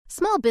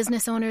Small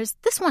business owners,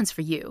 this one's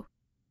for you.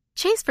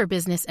 Chase for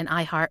Business and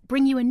iHeart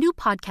bring you a new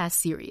podcast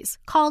series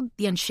called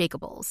The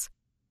Unshakables.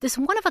 This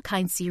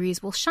one-of-a-kind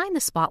series will shine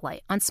the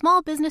spotlight on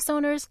small business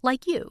owners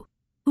like you,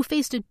 who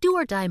faced a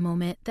do-or-die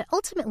moment that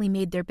ultimately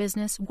made their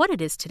business what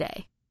it is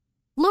today.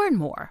 Learn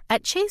more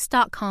at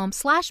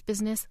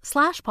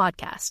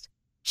chase.com/business/podcast.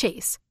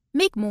 Chase,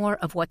 make more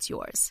of what's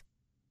yours.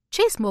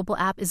 Chase mobile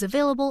app is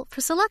available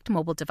for select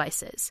mobile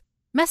devices.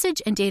 Message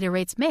and data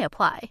rates may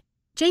apply.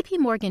 J.P.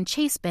 Morgan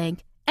Chase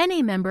Bank,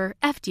 N.A. member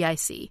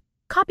FDIC.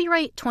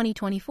 Copyright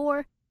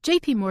 2024,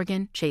 J.P.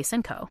 Morgan Chase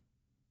 & Co.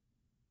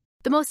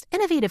 The most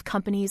innovative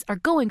companies are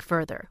going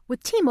further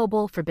with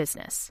T-Mobile for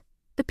Business.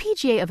 The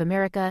PGA of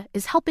America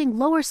is helping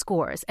lower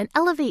scores and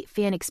elevate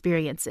fan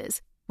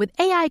experiences with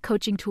AI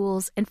coaching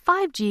tools and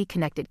 5G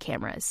connected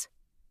cameras.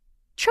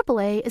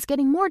 AAA is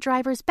getting more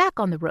drivers back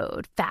on the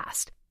road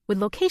fast with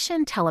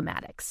location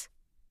telematics.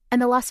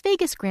 And the Las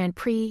Vegas Grand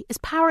Prix is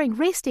powering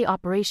race day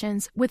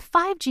operations with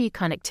 5G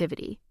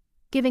connectivity,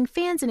 giving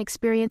fans an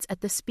experience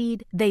at the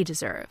speed they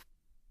deserve.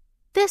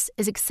 This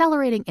is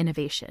accelerating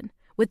innovation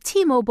with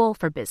T-Mobile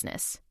for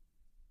Business.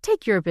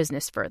 Take your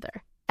business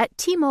further at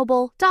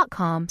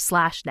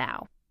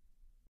T-Mobile.com/now.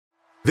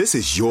 This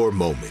is your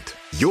moment,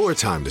 your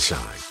time to shine,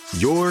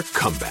 your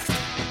comeback.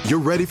 You're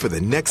ready for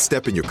the next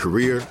step in your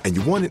career, and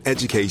you want an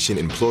education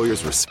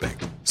employers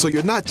respect. So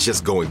you're not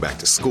just going back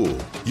to school,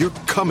 you're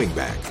coming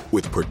back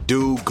with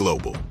Purdue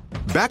Global.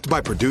 Backed by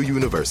Purdue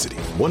University,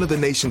 one of the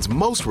nation's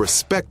most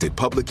respected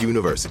public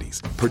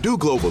universities, Purdue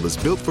Global is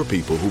built for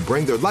people who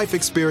bring their life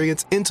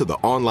experience into the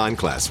online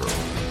classroom.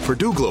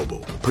 Purdue Global,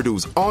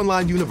 Purdue's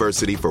online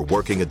university for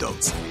working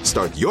adults.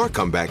 Start your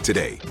comeback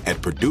today at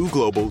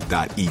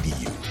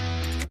purdueglobal.edu.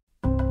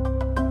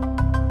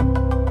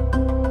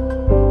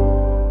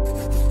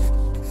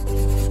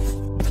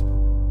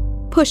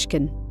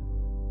 Pushkin.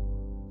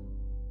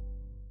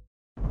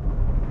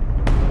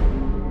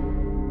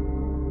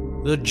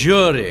 The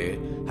jury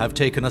have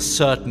taken a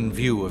certain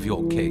view of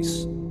your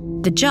case.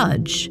 The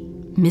judge,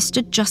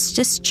 Mr.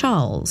 Justice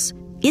Charles,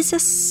 is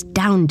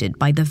astounded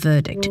by the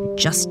verdict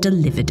just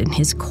delivered in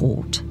his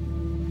court.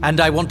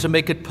 And I want to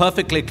make it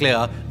perfectly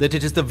clear that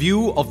it is the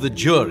view of the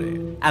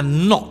jury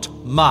and not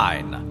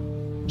mine.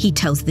 He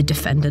tells the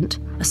defendant,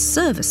 a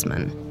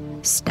serviceman,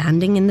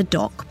 standing in the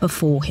dock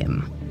before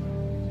him.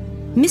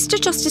 Mr.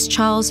 Justice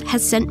Charles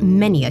has sent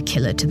many a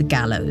killer to the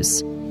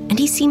gallows, and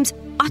he seems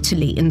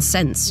utterly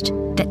incensed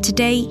that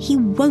today he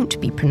won't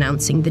be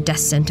pronouncing the death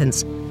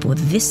sentence for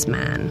this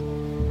man.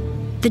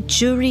 The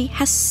jury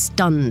has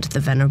stunned the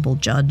venerable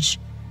judge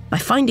by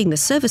finding the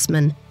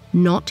serviceman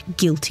not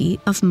guilty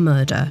of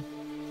murder.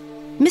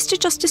 Mr.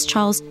 Justice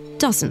Charles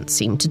doesn't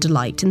seem to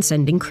delight in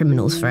sending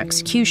criminals for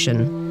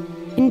execution.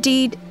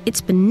 Indeed, it's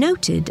been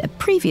noted at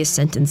previous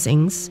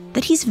sentencings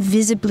that he's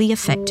visibly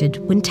affected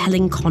when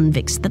telling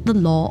convicts that the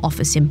law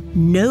offers him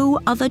no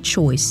other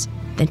choice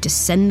than to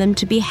send them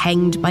to be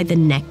hanged by the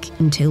neck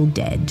until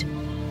dead.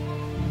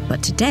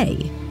 But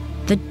today,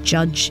 the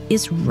judge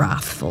is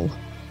wrathful,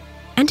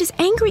 and his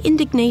angry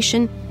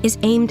indignation is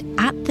aimed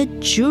at the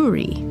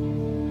jury.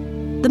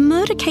 The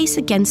murder case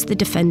against the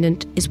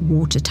defendant is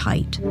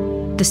watertight.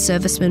 The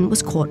serviceman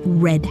was caught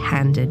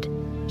red-handed.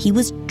 He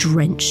was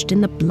drenched in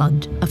the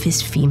blood of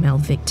his female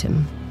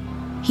victim.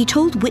 He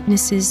told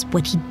witnesses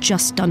what he'd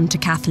just done to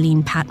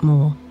Kathleen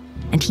Patmore,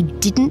 and he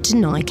didn't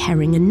deny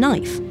carrying a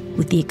knife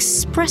with the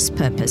express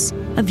purpose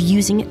of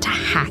using it to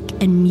hack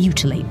and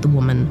mutilate the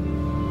woman.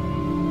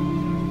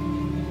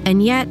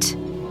 And yet,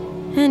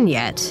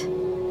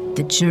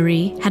 the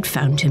jury had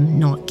found him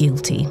not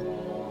guilty.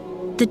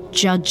 The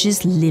judge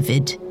is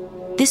livid.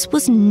 This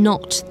was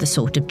not the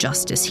sort of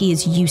justice he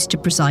is used to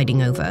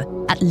presiding over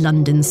at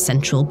London's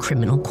Central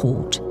Criminal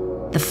Court,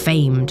 the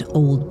famed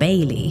Old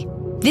Bailey.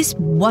 This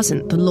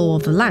wasn't the law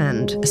of the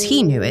land, as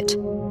he knew it.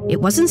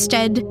 It was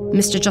instead,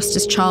 Mr.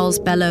 Justice Charles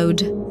bellowed,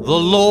 the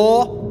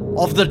law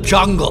of the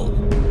jungle.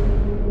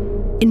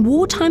 In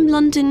wartime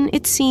London,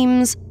 it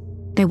seems,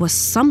 there were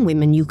some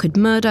women you could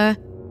murder,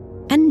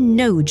 and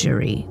no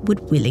jury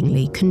would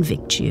willingly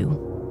convict you.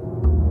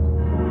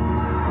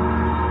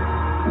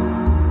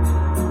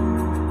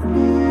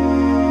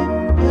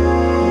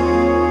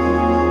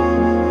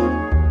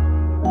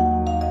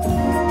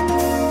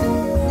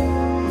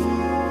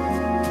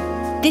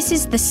 This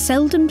is the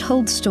seldom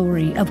told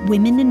story of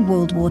women in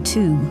World War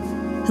II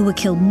who were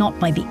killed not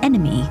by the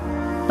enemy,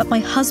 but by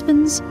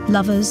husbands,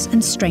 lovers,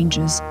 and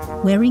strangers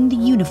wearing the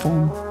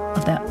uniform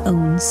of their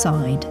own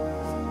side.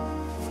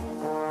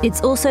 It's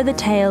also the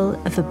tale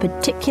of a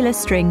particular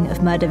string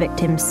of murder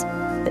victims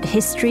that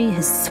history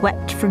has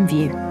swept from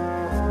view.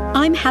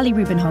 I'm Hallie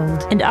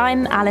Rubenhold. And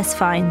I'm Alice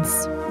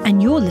Fiennes.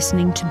 And you're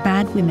listening to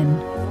Bad Women,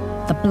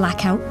 the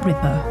Blackout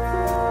Ripper.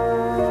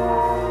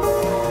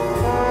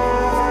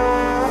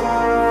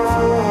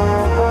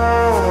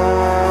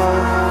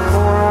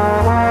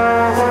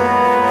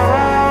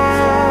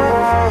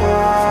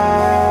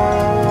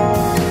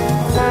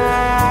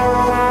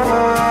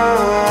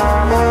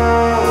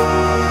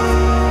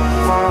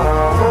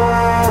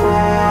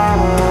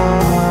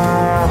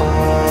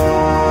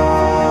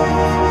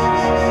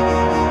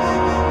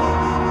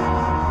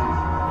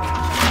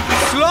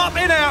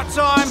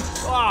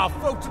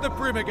 Filled to the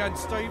brim again,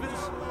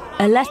 Stevens.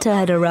 A letter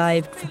had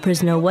arrived for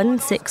prisoner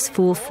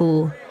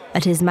 1644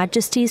 at His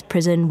Majesty's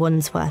Prison,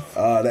 Wandsworth.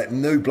 That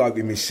new bloke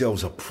in his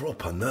cell's a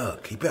proper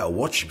nerk. He better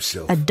watch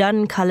himself. A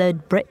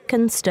dun-coloured brick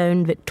and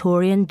stone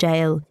Victorian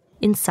jail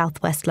in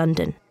southwest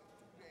London.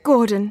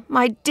 Gordon,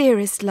 my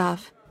dearest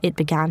love, it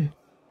began.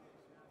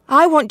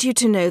 I want you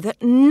to know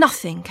that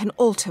nothing can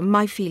alter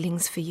my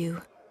feelings for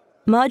you.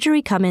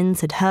 Marjorie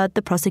Cummins had heard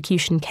the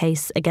prosecution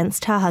case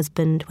against her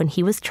husband when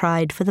he was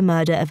tried for the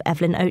murder of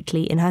Evelyn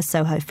Oatley in her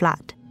Soho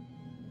flat.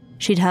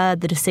 She'd heard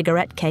that a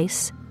cigarette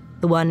case,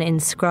 the one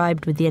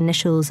inscribed with the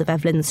initials of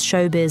Evelyn's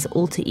showbiz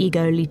alter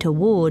ego Lita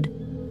Ward,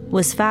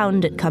 was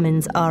found at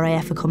Cummins'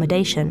 RAF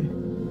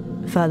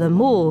accommodation.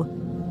 Furthermore,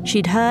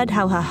 she'd heard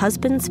how her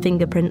husband's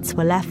fingerprints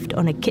were left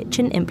on a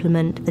kitchen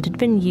implement that had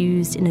been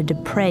used in a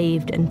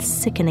depraved and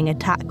sickening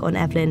attack on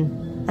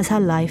Evelyn as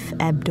her life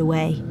ebbed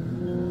away.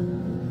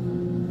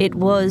 It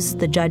was,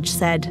 the judge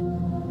said,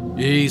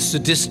 a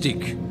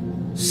sadistic,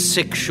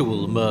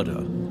 sexual murder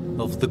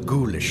of the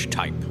ghoulish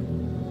type.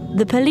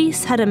 The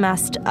police had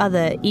amassed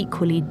other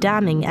equally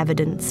damning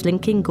evidence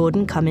linking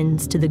Gordon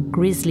Cummins to the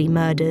grisly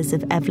murders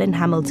of Evelyn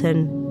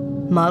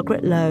Hamilton,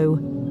 Margaret Lowe,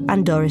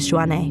 and Doris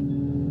Joannet.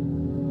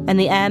 And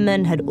the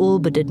airman had all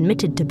but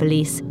admitted to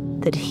police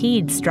that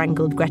he'd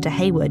strangled Greta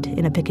Hayward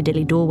in a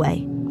Piccadilly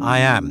doorway. I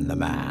am the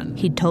man,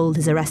 he'd told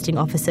his arresting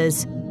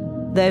officers,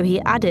 though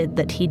he added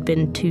that he'd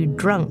been too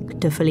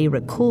drunk to fully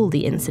recall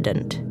the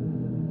incident.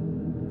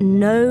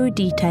 No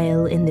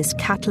detail in this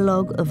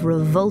catalogue of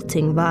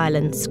revolting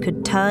violence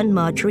could turn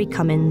Marjorie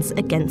Cummins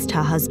against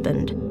her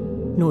husband,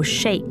 nor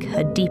shake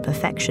her deep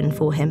affection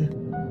for him.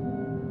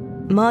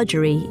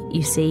 Marjorie,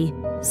 you see,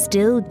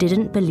 still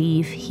didn't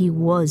believe he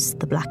was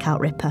the Blackout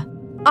Ripper.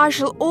 I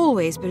shall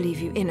always believe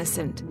you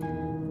innocent.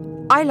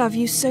 I love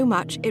you so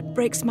much, it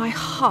breaks my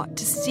heart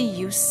to see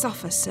you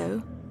suffer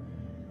so.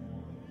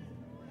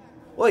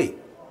 Wait,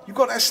 you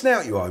got that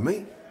snout you owe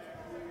me?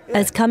 Yeah.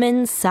 As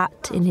Cummins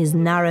sat in his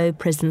narrow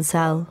prison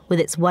cell with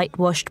its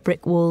whitewashed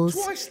brick walls,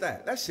 Twice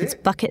that, that's its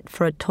it. bucket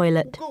for a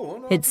toilet,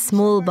 its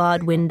small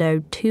barred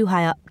window too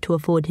high up to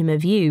afford him a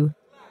view,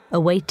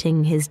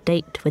 awaiting his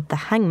date with the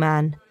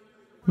hangman,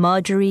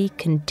 Marjorie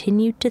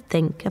continued to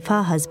think of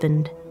her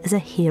husband as a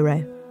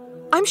hero.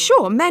 I'm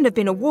sure men have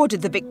been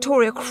awarded the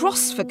Victoria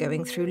Cross for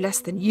going through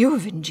less than you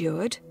have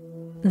endured.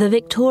 The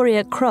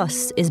Victoria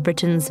Cross is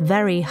Britain's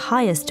very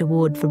highest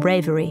award for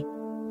bravery,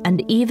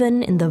 and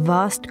even in the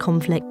vast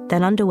conflict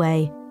then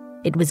underway,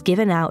 it was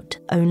given out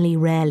only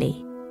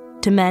rarely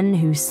to men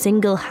who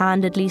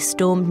single-handedly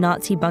stormed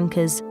Nazi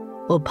bunkers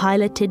or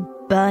piloted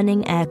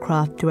burning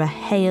aircraft through a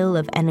hail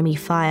of enemy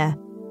fire,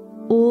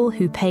 or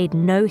who paid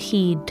no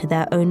heed to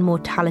their own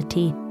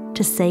mortality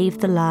to save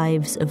the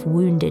lives of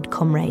wounded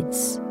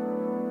comrades.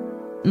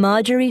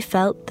 Marjorie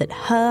felt that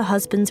her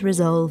husband's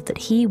resolve that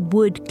he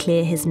would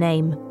clear his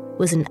name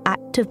was an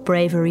act of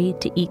bravery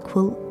to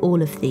equal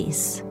all of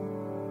these.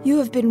 You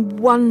have been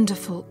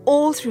wonderful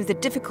all through the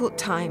difficult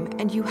time,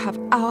 and you have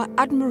our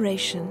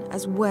admiration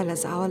as well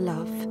as our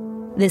love.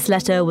 This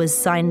letter was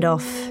signed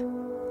off.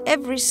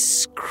 Every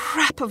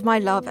scrap of my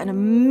love and a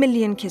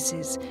million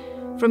kisses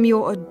from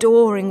your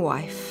adoring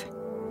wife.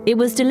 It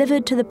was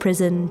delivered to the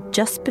prison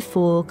just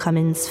before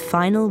Cummins'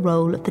 final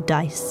roll of the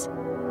dice,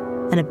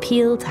 an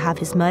appeal to have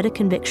his murder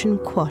conviction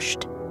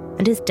quashed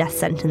and his death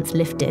sentence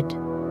lifted.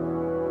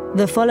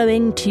 The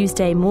following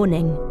Tuesday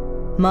morning,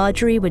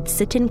 Marjorie would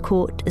sit in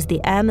court as the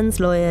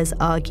airman's lawyers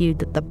argued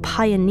that the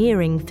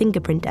pioneering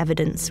fingerprint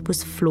evidence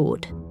was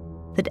flawed,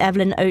 that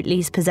Evelyn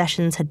Oatley's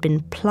possessions had been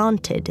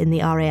planted in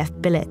the RAF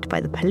billet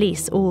by the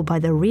police or by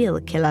the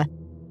real killer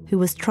who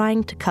was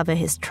trying to cover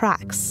his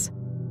tracks,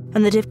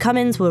 and that if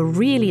Cummins were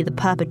really the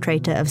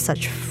perpetrator of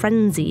such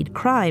frenzied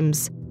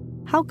crimes,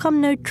 how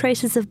come no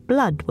traces of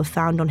blood were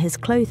found on his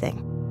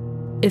clothing?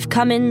 If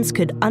Cummins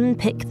could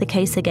unpick the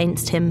case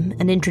against him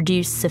and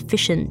introduce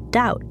sufficient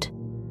doubt,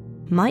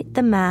 might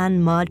the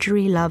man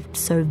Marjorie loved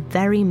so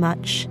very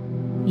much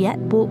yet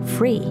walk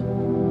free?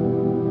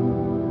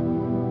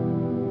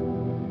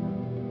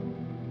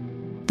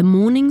 The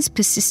morning's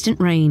persistent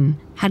rain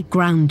had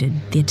grounded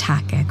the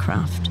attack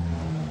aircraft,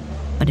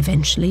 but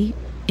eventually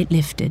it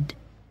lifted.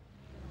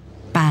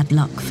 Bad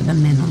luck for the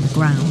men on the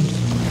ground.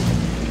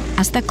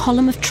 As their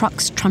column of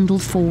trucks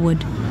trundled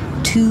forward,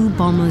 two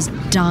bombers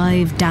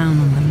dived down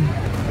on them,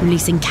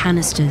 releasing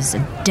canisters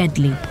of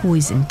deadly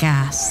poison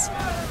gas.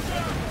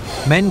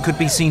 Men could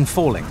be seen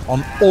falling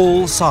on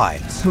all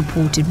sides,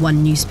 reported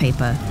one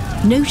newspaper,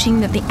 noting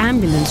that the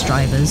ambulance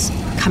drivers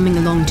coming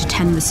along to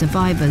tend the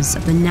survivors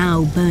of the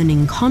now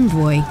burning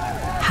convoy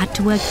had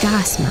to wear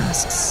gas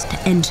masks to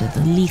enter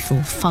the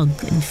lethal fog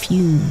and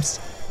fumes.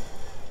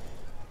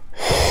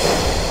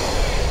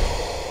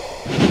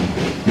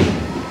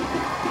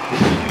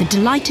 The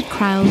delighted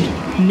crowd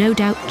no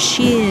doubt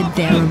cheered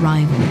their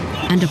arrival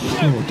and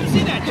applauded.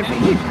 Made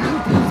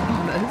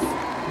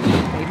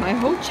my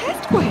whole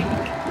chest quake.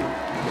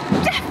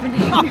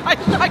 Deafening.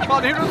 I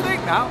can't hear a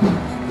thing now.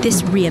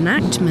 This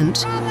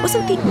reenactment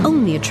wasn't the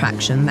only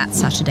attraction that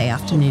Saturday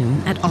afternoon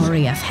at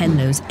RAF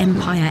Henlo's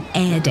Empire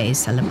Air Day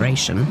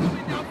celebration.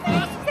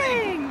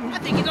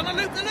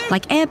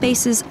 Like air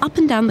bases up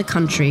and down the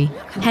country,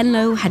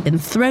 Henlo had been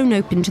thrown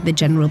open to the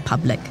general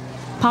public,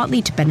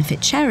 partly to benefit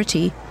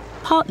charity,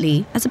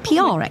 partly as a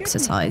PR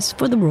exercise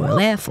for the Royal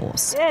Air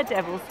Force.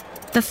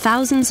 The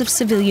thousands of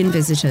civilian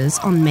visitors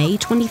on May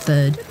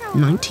 23,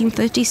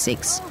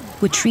 1936,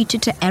 were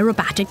treated to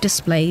aerobatic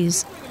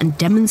displays and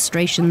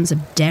demonstrations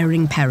of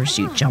daring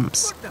parachute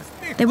jumps.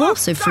 They were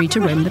also free to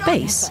roam the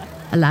base,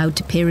 allowed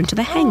to peer into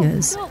the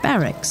hangars,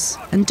 barracks,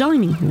 and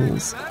dining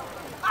halls.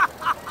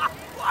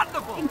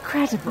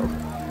 Incredible.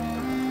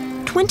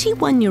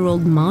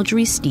 21-year-old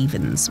Marjorie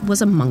Stevens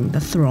was among the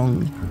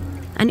throng,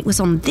 and it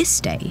was on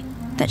this day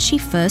that she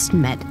first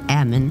met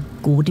Airman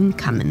Gordon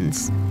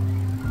Cummins.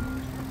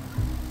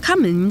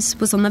 Cummins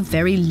was on the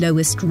very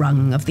lowest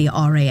rung of the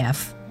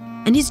RAF,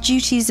 and his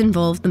duties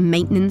involved the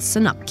maintenance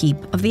and upkeep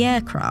of the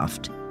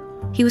aircraft.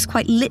 He was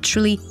quite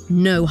literally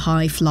no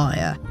high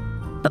flyer,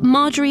 but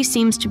Marjorie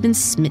seems to have been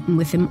smitten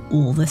with him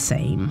all the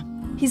same.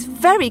 He's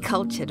very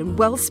cultured and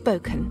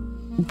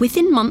well-spoken.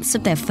 Within months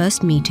of their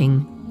first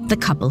meeting, the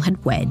couple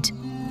had wed.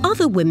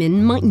 Other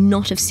women might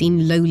not have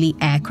seen lowly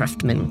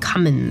aircraftman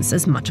Cummins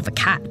as much of a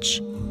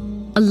catch.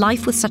 A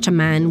life with such a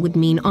man would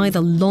mean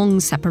either long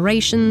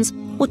separations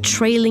or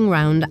trailing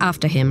round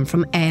after him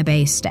from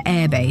airbase to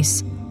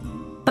airbase.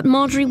 But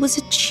Marjorie was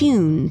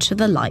attuned to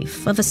the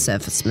life of a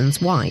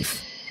serviceman's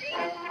wife.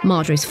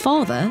 Marjorie's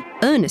father,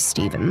 Ernest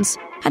Stevens,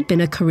 had been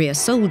a career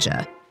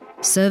soldier,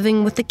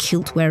 serving with the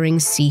kilt-wearing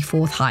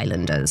Seaforth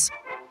Highlanders.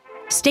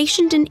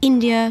 Stationed in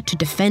India to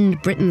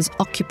defend Britain's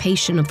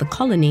occupation of the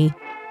colony,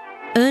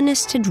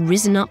 Ernest had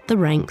risen up the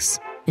ranks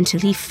until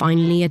he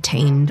finally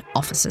attained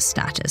officer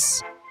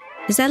status.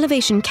 His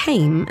elevation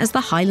came as the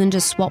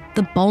Highlanders swapped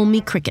the balmy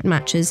cricket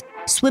matches,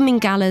 swimming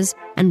galas,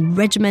 and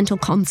regimental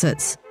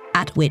concerts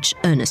at which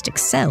Ernest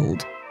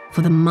excelled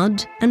for the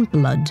mud and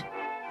blood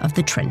of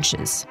the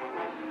trenches.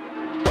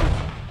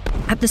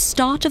 At the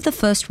start of the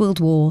First World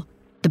War,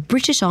 the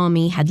British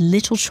Army had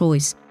little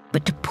choice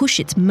but to push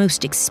its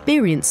most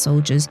experienced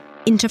soldiers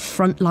into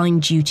frontline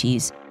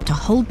duties to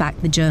hold back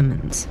the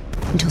Germans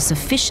until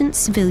sufficient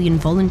civilian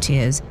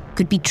volunteers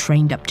could be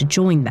trained up to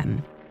join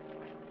them.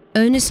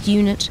 Ernest's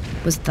unit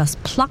was thus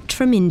plucked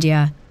from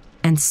India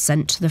and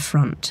sent to the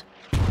front.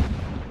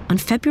 On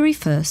February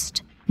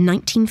 1st,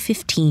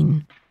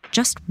 1915,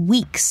 just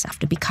weeks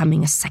after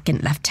becoming a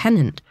second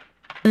lieutenant,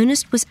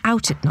 Ernest was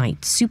out at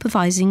night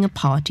supervising a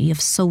party of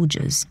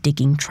soldiers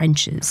digging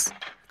trenches.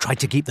 Try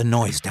to keep the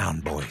noise down,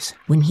 boys.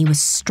 When he was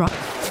struck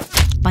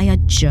by a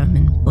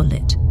German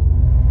bullet.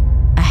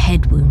 A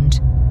head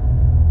wound.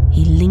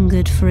 He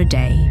lingered for a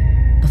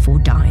day before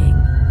dying.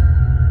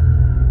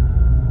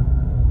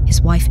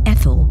 His wife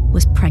Ethel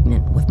was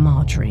pregnant with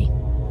Marjorie.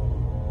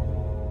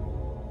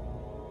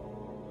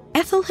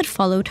 Ethel had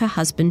followed her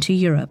husband to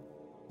Europe,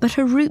 but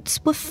her roots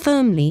were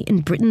firmly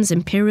in Britain's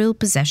imperial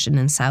possession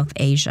in South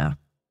Asia.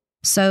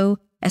 So,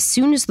 as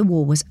soon as the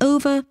war was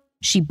over,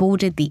 she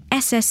boarded the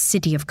SS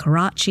City of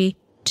Karachi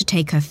to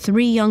take her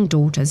 3 young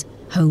daughters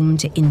home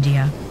to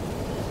India.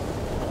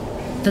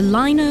 The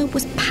liner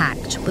was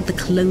packed with the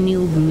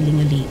colonial ruling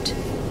elite,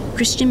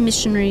 Christian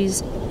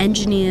missionaries,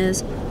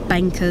 engineers,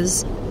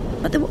 bankers,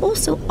 but there were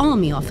also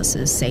army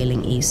officers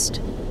sailing east.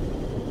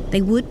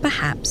 They would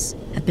perhaps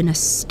have been a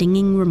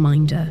stinging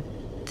reminder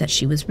that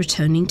she was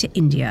returning to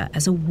India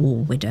as a war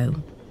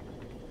widow.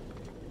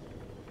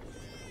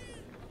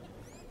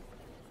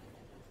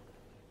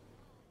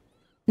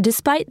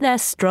 Despite their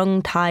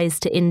strong ties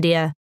to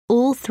India,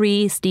 all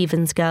 3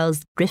 Stevens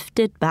girls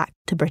drifted back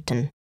to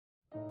Britain.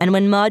 And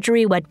when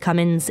Marjorie wed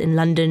Cummins in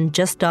London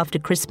just after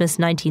Christmas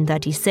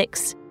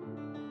 1936,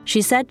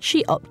 she said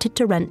she opted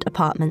to rent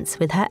apartments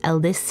with her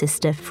eldest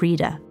sister,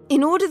 Frida.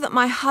 In order that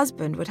my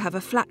husband would have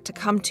a flat to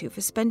come to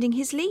for spending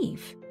his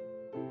leave.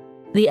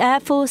 The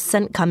Air Force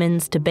sent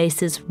Cummins to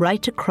bases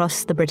right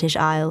across the British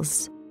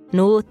Isles,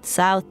 north,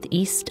 south,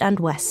 east and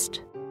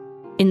west.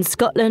 In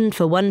Scotland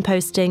for one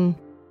posting,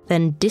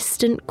 then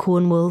distant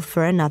Cornwall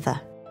for another.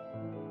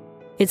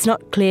 It's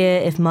not clear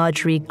if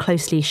Marjorie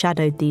closely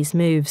shadowed these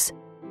moves,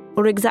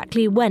 or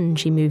exactly when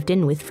she moved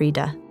in with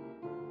Frida.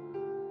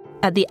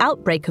 At the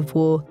outbreak of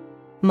war,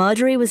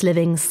 Marjorie was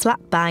living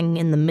slap bang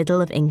in the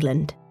middle of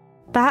England,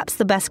 perhaps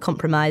the best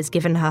compromise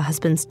given her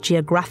husband's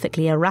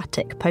geographically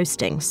erratic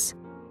postings.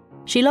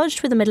 She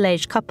lodged with a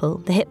middle-aged couple,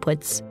 the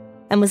Hipwoods,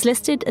 and was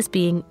listed as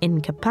being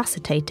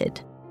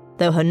incapacitated,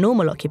 though her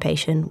normal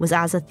occupation was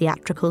as a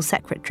theatrical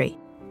secretary.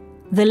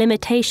 The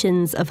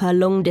limitations of her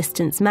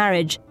long-distance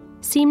marriage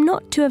seem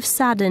not to have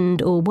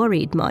saddened or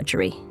worried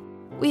Marjorie.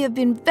 We have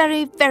been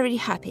very, very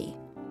happy,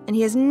 and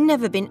he has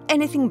never been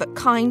anything but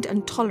kind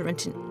and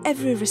tolerant in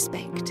every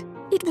respect.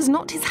 It was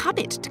not his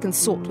habit to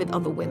consort with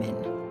other women.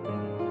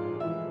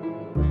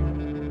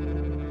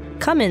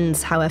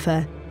 Cummins,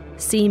 however,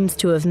 seems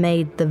to have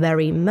made the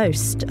very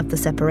most of the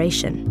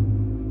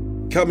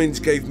separation. Cummins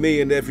gave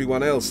me and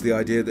everyone else the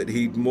idea that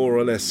he'd more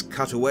or less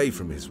cut away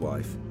from his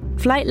wife.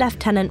 Flight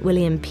Lieutenant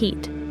William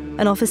Peat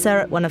an officer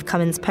at one of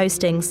Cummins'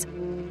 postings,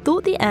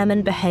 thought the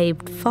airman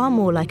behaved far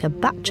more like a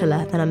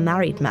bachelor than a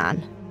married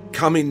man.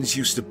 Cummins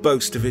used to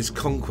boast of his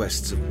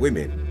conquests of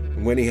women,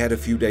 and when he had a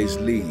few days'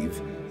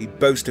 leave, he'd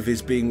boast of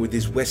his being with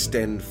his West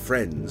End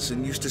friends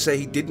and used to say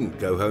he didn't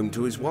go home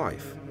to his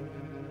wife.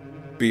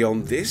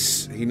 Beyond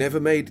this, he never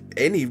made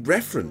any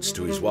reference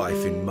to his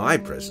wife in my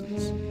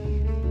presence.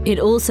 It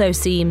also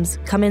seems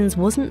Cummins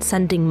wasn't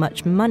sending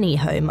much money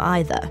home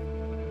either.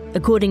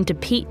 According to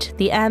Pete,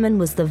 the airman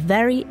was the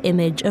very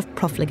image of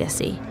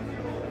profligacy.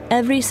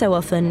 Every so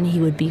often, he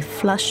would be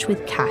flush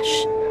with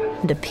cash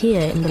and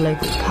appear in the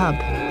local pub.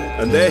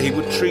 And there he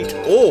would treat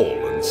all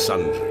and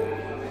sundry.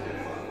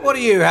 What are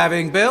you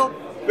having, Bill?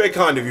 Very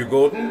kind of you,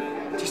 Gordon.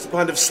 Just a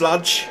pint of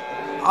sludge.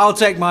 I'll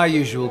take my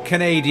usual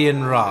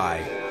Canadian rye.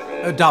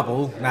 A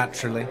double,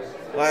 naturally.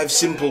 I have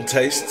simple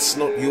tastes,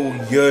 not your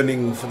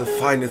yearning for the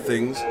finer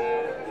things.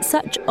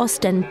 Such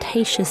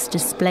ostentatious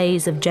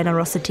displays of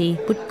generosity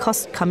would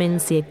cost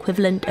Cummins the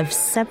equivalent of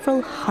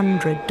several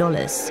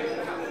 $100s.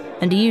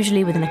 And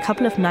usually within a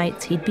couple of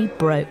nights he'd be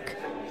broke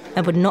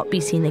and would not be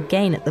seen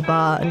again at the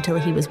bar until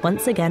he was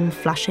once again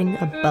flashing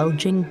a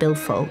bulging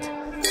billfold.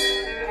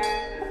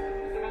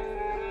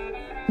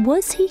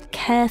 Was he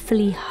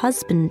carefully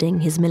husbanding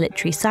his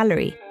military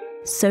salary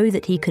so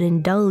that he could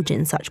indulge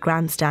in such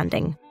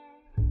grandstanding?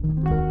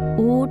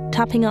 Or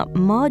tapping up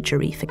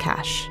Marjorie for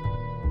cash?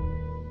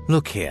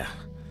 Look here,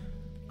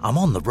 I'm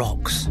on the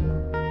rocks.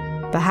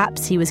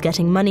 Perhaps he was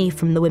getting money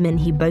from the women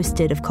he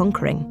boasted of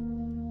conquering.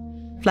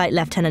 Flight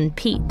Lieutenant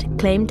Pete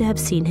claimed to have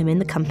seen him in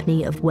the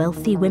company of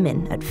wealthy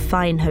women at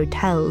fine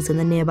hotels in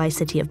the nearby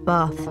city of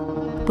Bath.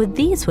 Were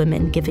these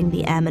women giving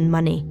the airman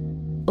money,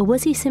 or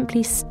was he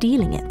simply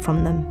stealing it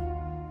from them?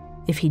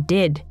 If he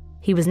did,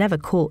 he was never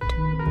caught.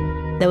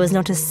 There was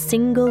not a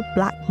single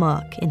black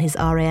mark in his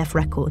RAF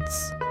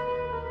records.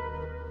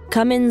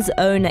 Cummins'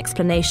 own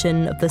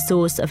explanation of the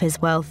source of his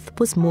wealth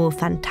was more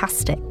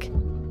fantastic.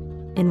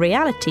 In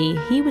reality,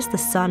 he was the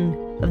son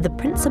of the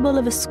principal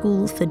of a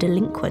school for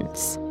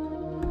delinquents.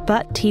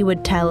 But he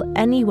would tell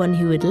anyone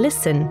who would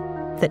listen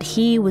that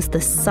he was the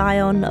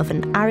scion of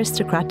an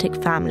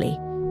aristocratic family,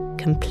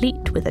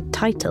 complete with a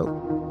title.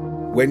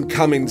 When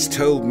Cummins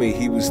told me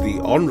he was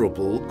the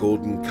Honourable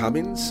Gordon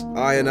Cummins,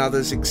 I and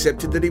others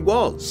accepted that he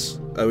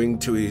was, owing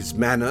to his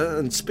manner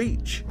and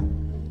speech.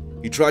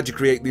 He tried to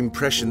create the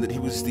impression that he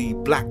was the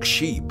black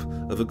sheep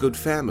of a good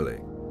family.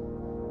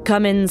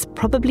 Cummins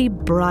probably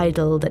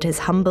bridled at his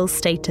humble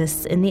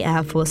status in the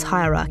Air Force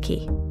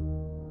hierarchy.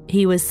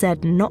 He was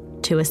said not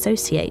to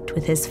associate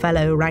with his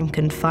fellow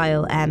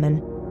rank-and-file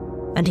airmen,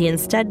 and he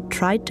instead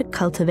tried to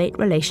cultivate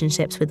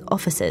relationships with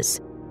officers,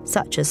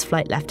 such as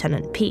Flight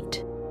Lieutenant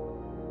Pete.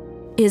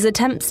 His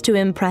attempts to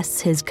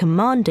impress his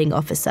commanding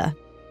officer,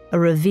 a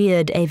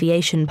revered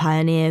aviation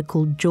pioneer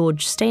called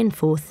George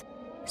Stainforth,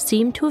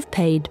 seemed to have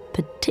paid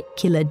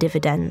particular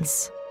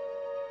dividends.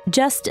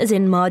 Just as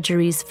in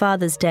Marjorie's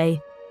Father's Day,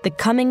 the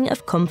coming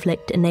of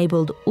conflict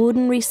enabled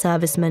ordinary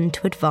servicemen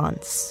to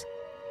advance.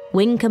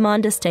 Wing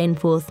Commander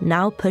Stainforth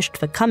now pushed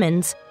for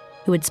Cummins,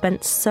 who had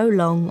spent so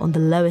long on the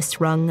lowest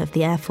rung of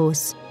the Air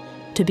Force,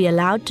 to be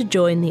allowed to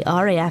join the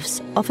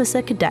RAF's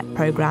Officer Cadet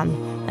Program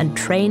and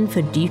train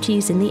for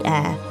duties in the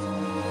air.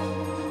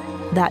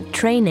 That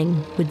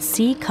training would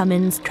see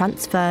Cummins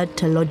transferred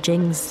to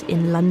lodgings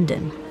in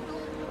London,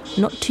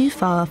 not too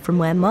far from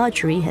where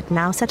Marjorie had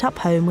now set up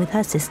home with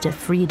her sister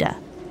Frida.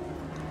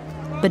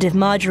 But if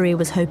Marjorie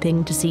was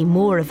hoping to see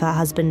more of her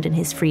husband in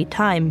his free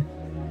time,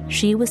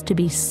 she was to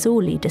be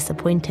sorely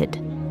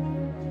disappointed.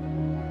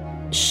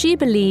 She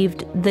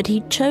believed that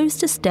he chose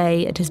to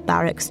stay at his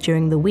barracks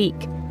during the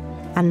week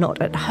and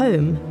not at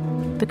home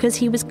because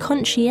he was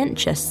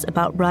conscientious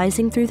about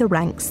rising through the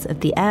ranks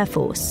of the Air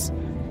Force.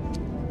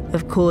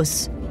 Of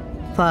course,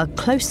 far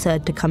closer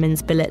to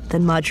Cummins' billet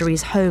than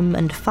Marjorie's home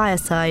and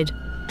fireside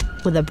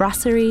were the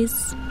brasseries,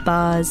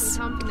 bars,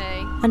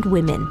 and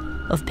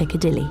women of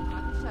Piccadilly.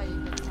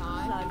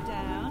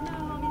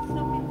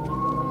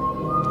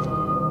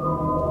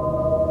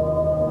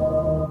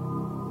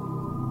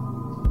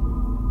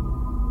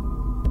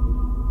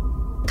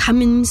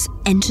 Cummins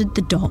entered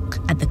the dock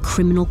at the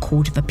Criminal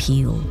Court of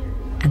Appeal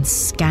and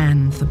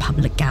scanned the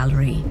public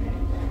gallery.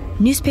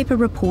 Newspaper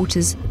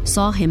reporters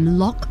saw him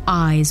lock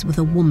eyes with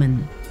a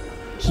woman.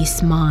 He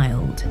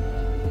smiled.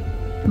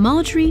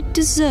 Marjorie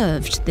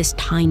deserved this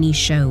tiny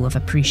show of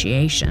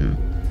appreciation.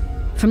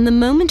 From the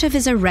moment of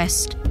his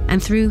arrest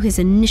and through his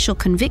initial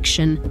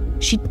conviction,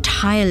 she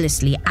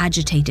tirelessly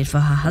agitated for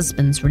her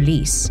husband's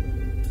release.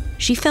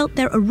 She felt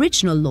their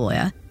original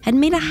lawyer had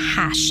made a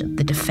hash of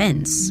the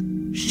defense.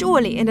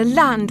 Surely in a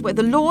land where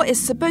the law is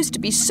supposed to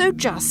be so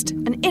just,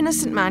 an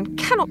innocent man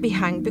cannot be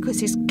hanged because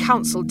his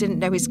counsel didn't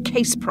know his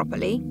case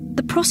properly.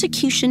 The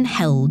prosecution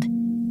held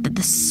that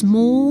the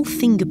small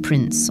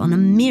fingerprints on a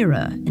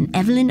mirror in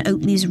Evelyn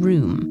Oatley's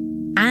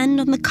room and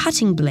on the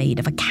cutting blade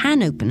of a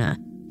can opener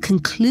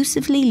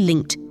conclusively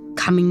linked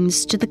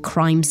Cummins to the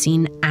crime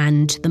scene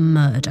and the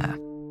murder.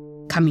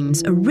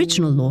 Cummins'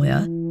 original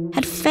lawyer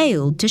had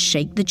failed to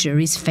shake the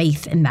jury's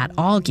faith in that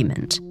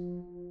argument.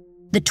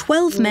 The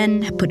 12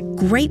 men had put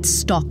great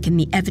stock in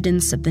the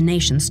evidence of the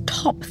nation's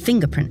top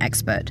fingerprint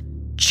expert,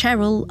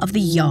 Cheryl of the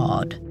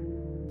Yard.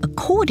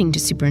 According to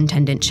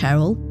Superintendent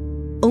Cheryl,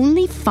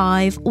 only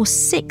 5 or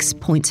 6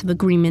 points of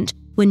agreement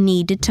were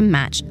needed to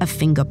match a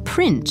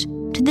fingerprint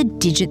to the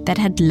digit that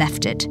had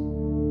left it.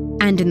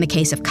 And in the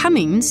case of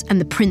Cummings and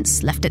the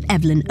prints left at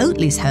Evelyn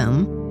Oatley's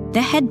home,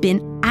 there had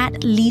been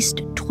at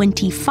least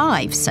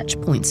 25 such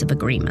points of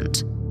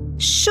agreement.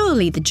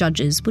 Surely the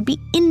judges would be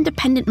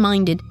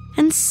independent-minded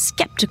and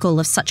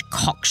skeptical of such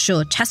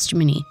cocksure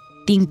testimony.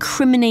 The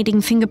incriminating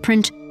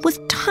fingerprint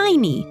was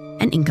tiny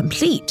and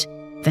incomplete,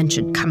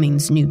 ventured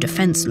Cummings' new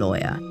defense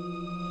lawyer.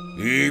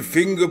 The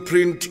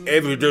fingerprint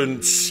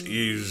evidence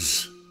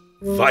is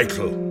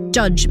vital.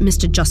 Judge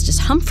Mr. Justice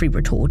Humphrey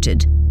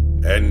retorted.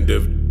 And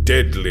of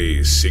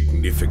deadly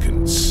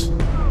significance.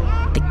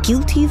 The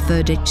guilty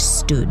verdict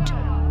stood,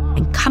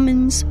 and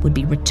Cummings would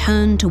be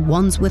returned to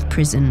Wandsworth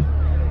Prison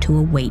to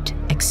await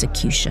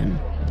execution.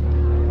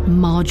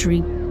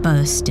 Marjorie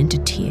burst into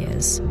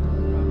tears.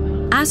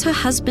 As her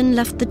husband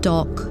left the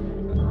dock,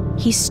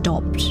 he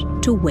stopped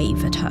to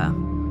wave at her.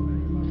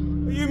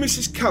 Are you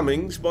Mrs.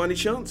 Cummings, by any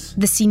chance?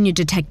 The senior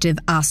detective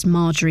asked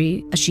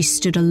Marjorie as she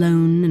stood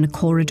alone in a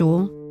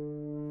corridor.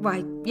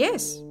 Why,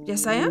 yes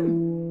I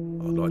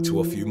am. I'd like to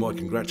offer you my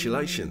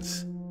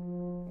congratulations.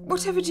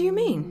 Whatever do you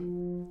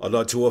mean? I'd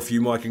like to offer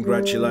you my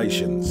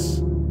congratulations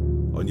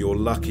on your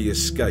lucky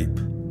escape.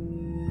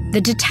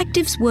 The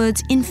detective's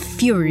words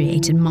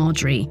infuriated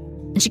Marjorie,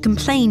 and she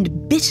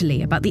complained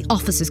bitterly about the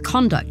officer's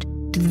conduct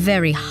to the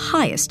very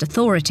highest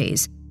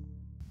authorities.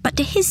 But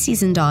to his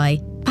seasoned eye,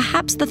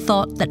 perhaps the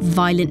thought that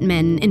violent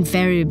men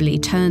invariably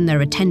turn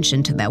their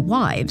attention to their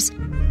wives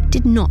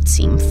did not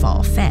seem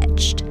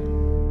far-fetched.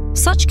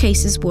 Such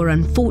cases were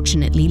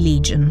unfortunately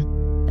legion,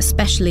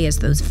 especially as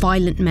those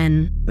violent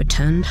men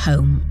returned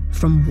home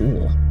from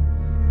war.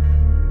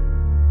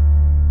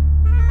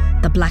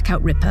 The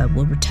Blackout Ripper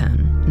will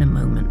return in a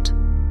moment.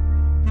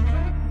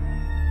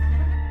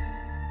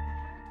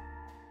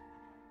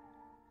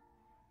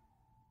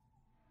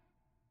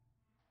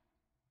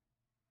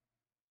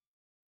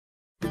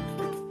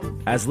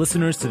 As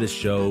listeners to this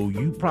show,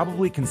 you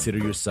probably consider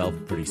yourself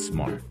pretty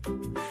smart.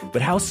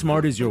 But how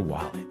smart is your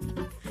wallet?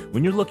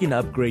 When you're looking to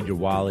upgrade your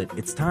wallet,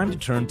 it's time to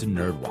turn to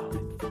NerdWallet.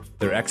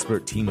 Their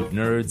expert team of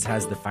nerds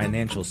has the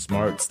financial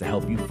smarts to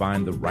help you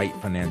find the right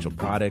financial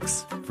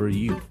products for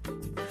you.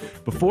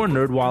 Before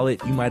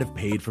NerdWallet, you might have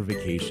paid for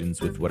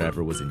vacations with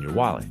whatever was in your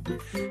wallet.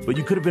 But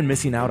you could have been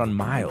missing out on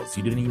miles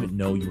you didn't even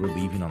know you were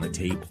leaving on the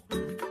table.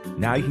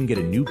 Now you can get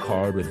a new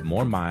card with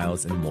more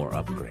miles and more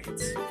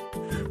upgrades.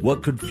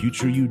 What could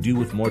future you do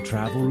with more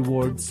travel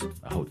rewards?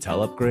 A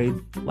hotel upgrade?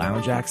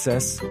 Lounge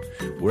access?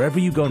 Wherever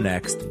you go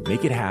next,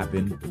 make it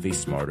happen with a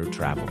smarter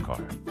travel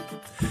card.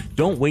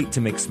 Don't wait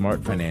to make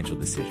smart financial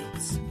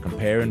decisions.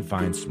 Compare and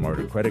find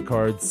smarter credit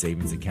cards,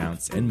 savings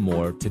accounts, and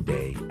more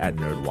today at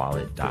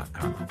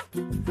nerdwallet.com.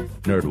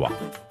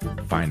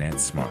 NerdWallet.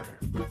 Finance smarter.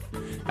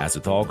 As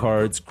with all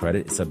cards,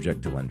 credit is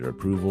subject to lender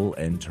approval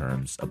and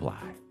terms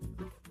apply.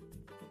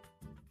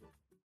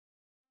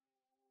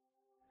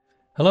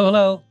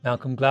 Hello.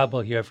 Malcolm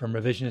Gladwell here from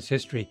Revisionist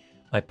History,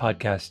 my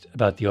podcast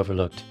about the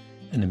overlooked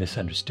and the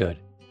misunderstood.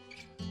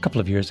 A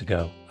couple of years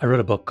ago, I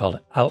wrote a book called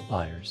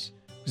Outliers.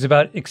 It was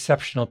about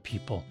exceptional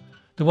people,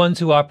 the ones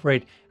who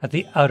operate at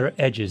the outer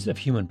edges of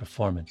human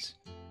performance.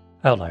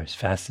 Outliers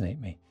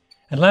fascinate me.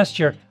 And last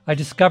year, I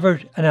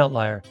discovered an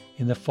outlier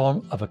in the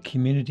form of a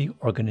community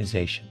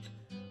organization,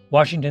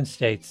 Washington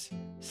State's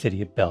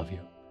City of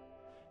Bellevue.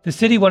 The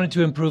city wanted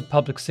to improve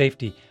public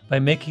safety by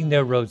making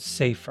their roads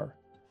safer.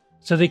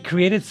 So they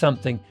created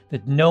something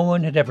that no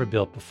one had ever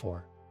built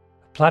before,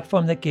 a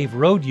platform that gave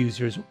road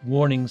users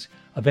warnings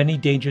of any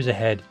dangers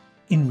ahead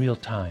in real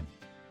time.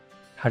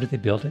 How did they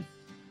build it?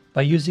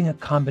 By using a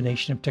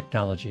combination of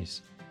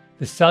technologies: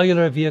 the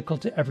Cellular Vehicle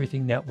to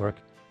Everything network,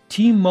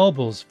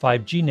 T-Mobile's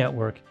 5G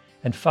network,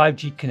 and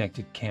 5G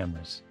connected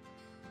cameras.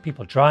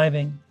 People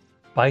driving,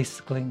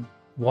 bicycling,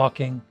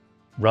 walking,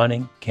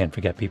 running, can't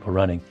forget people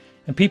running,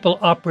 and people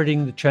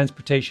operating the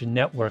transportation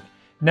network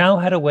now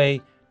had a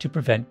way to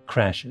prevent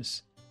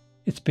crashes.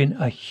 It's been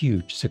a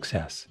huge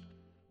success.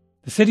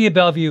 The City of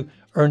Bellevue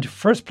earned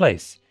first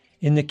place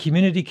in the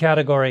community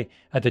category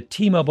at the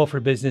T-Mobile for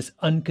Business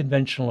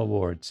Unconventional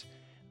Awards,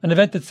 an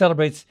event that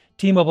celebrates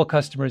T-Mobile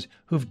customers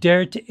who've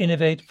dared to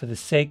innovate for the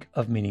sake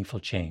of meaningful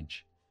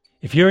change.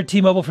 If you're a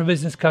T-Mobile for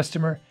Business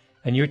customer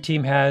and your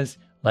team has,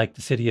 like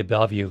the City of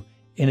Bellevue,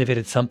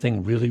 innovated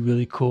something really,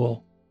 really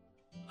cool,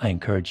 I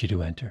encourage you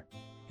to enter.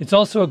 It's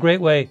also a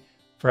great way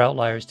for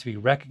outliers to be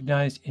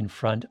recognized in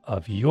front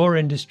of your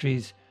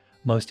industry's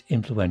most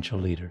influential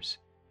leaders.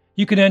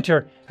 You can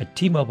enter at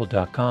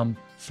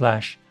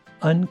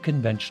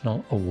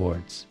tmobile.com/unconventional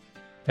awards.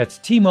 That's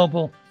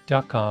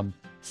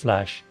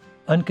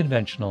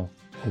tmobile.com/unconventional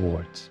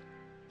awards.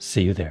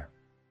 See you there.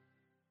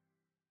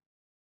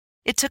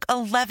 It took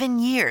 11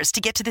 years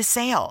to get to this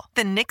sale.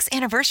 The Knix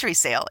Anniversary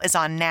Sale is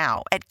on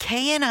now at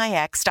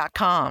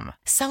knix.com.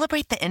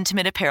 Celebrate the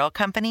intimate apparel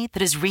company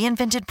that has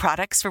reinvented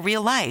products for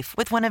real life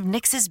with one of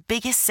Knix's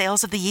biggest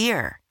sales of the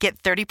year.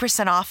 Get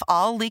 30% off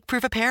all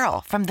leak-proof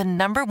apparel from the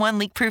 #1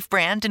 leak-proof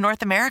brand in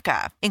North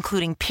America,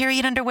 including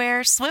period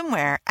underwear,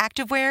 swimwear,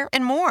 activewear,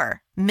 and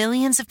more.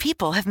 Millions of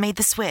people have made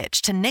the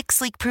switch to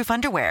Knix leak-proof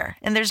underwear,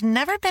 and there's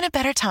never been a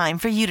better time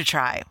for you to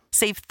try.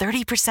 Save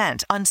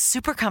 30% on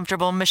super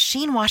comfortable,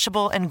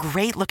 machine-washable, and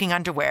great-looking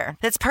underwear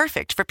that's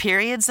perfect for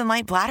periods and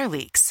light bladder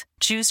leaks.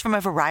 Choose from a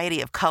variety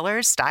of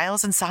colors,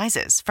 styles, and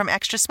sizes, from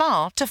extra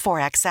small to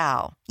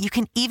 4XL. You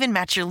can even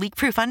match your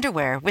leak-proof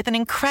underwear with an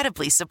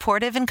incredibly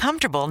supportive and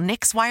comfortable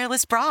Knix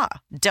wireless bra.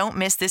 Don't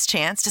miss this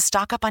chance to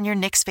stock up on your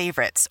Knix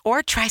favorites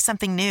or try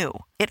something new.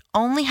 It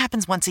only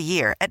happens once a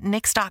year at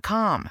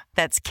Knix.com.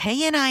 That's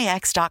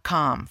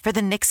knix.com for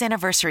the Knix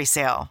Anniversary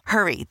Sale.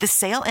 Hurry, the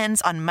sale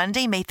ends on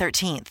Monday, May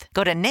 13th.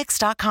 Go to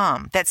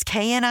Knix.com. That's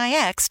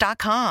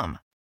knix.com.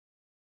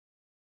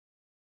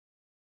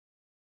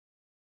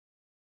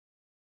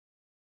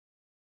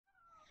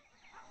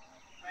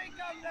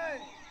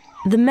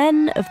 The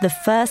men of the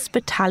 1st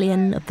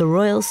Battalion of the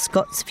Royal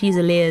Scots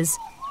Fusiliers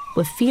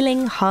were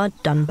feeling hard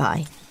done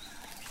by.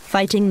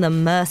 Fighting the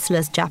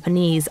merciless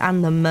Japanese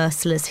and the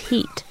merciless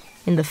heat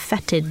in the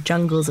fetid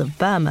jungles of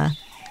Burma,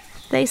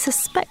 they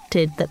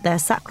suspected that their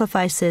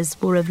sacrifices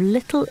were of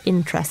little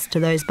interest to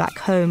those back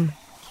home.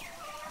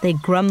 They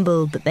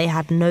grumbled that they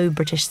had no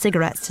British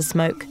cigarettes to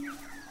smoke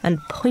and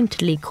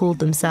pointedly called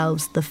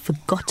themselves the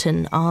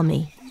Forgotten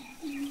Army.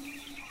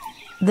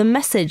 The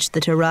message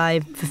that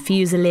arrived for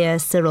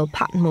Fusilier Cyril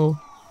Patmore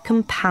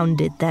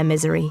compounded their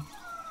misery.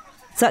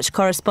 Such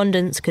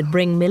correspondence could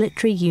bring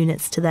military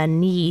units to their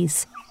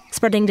knees,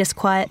 spreading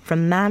disquiet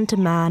from man to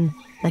man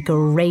like a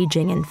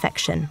raging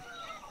infection,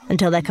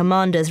 until their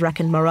commanders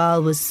reckoned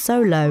morale was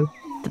so low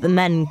that the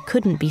men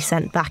couldn't be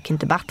sent back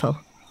into battle.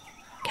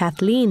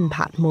 Kathleen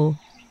Patmore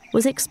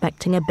was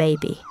expecting a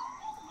baby,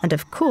 and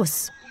of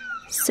course,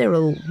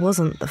 Cyril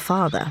wasn't the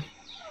father.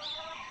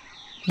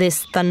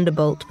 This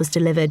thunderbolt was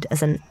delivered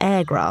as an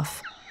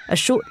airgraph, a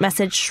short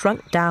message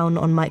shrunk down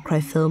on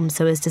microfilm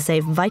so as to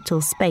save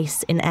vital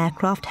space in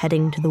aircraft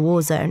heading to the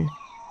war zone.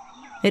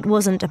 It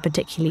wasn't a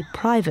particularly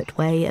private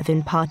way of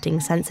imparting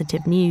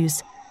sensitive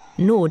news,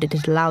 nor did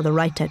it allow the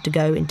writer to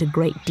go into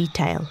great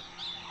detail.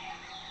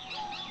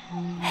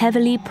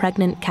 Heavily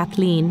pregnant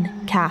Kathleen,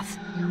 Kath,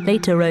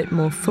 later wrote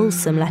more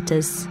fulsome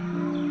letters.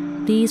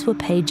 These were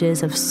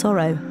pages of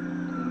sorrow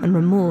and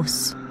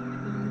remorse.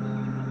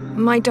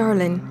 My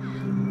darling,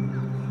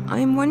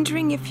 I'm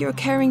wondering if you're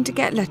caring to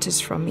get letters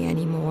from me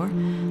anymore.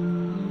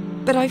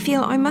 But I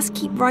feel I must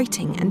keep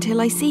writing until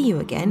I see you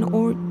again,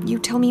 or you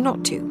tell me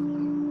not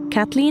to.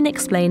 Kathleen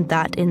explained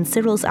that in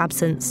Cyril's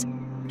absence,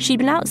 she'd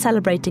been out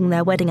celebrating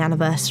their wedding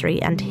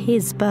anniversary and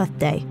his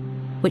birthday,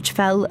 which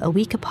fell a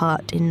week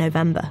apart in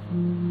November.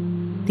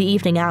 The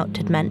evening out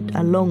had meant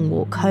a long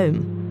walk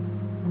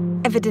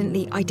home.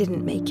 Evidently, I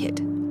didn't make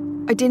it.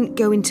 I didn't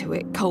go into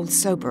it cold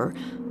sober,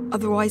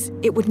 otherwise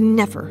it would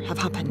never have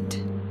happened.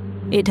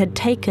 It had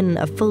taken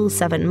a full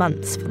 7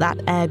 months for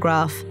that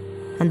airgraph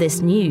and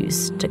this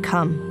news to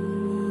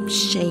come.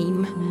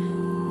 Shame,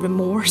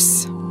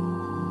 remorse,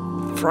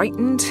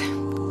 frightened.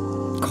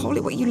 Call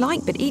it what you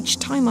like, but each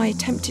time I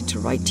attempted to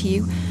write to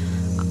you,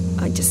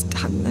 I just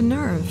hadn't the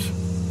nerve.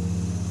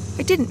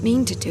 I didn't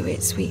mean to do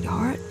it,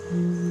 sweetheart.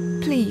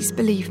 Please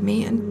believe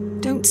me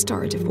and don't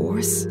start a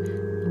divorce.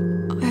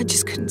 I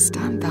just couldn't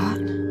stand that.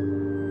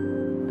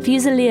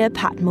 Fusilier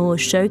Patmore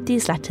showed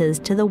these letters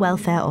to the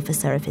welfare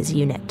officer of his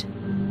unit.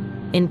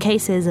 In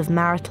cases of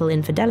marital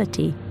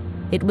infidelity,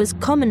 it was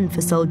common for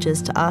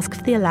soldiers to ask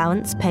for the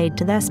allowance paid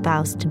to their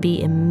spouse to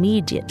be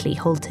immediately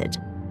halted,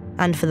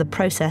 and for the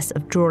process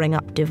of drawing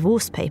up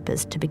divorce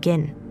papers to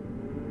begin.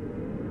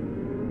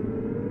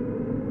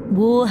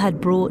 War had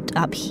brought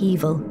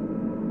upheaval,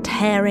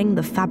 tearing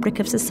the fabric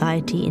of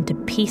society into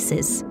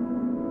pieces,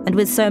 and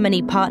with so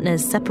many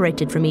partners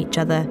separated from each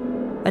other,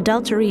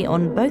 adultery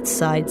on both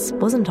sides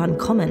wasn't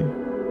uncommon.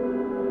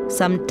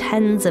 Some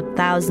tens of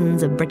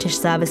thousands of British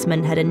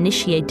servicemen had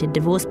initiated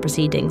divorce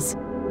proceedings,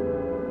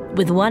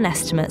 with one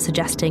estimate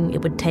suggesting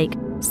it would take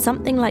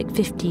something like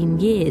 15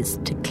 years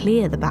to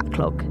clear the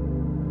backlog.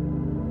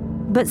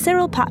 But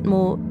Cyril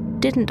Patmore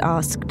didn't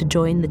ask to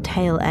join the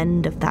tail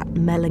end of that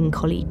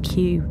melancholy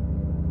queue.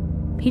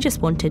 He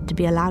just wanted to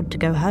be allowed to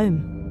go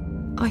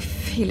home. I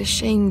feel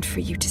ashamed for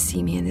you to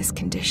see me in this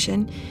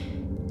condition,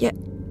 yet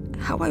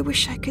how I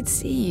wish I could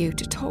see you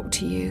to talk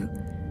to you.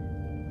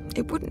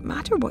 It wouldn't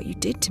matter what you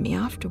did to me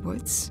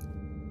afterwards.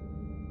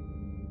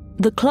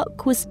 The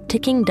clock was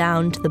ticking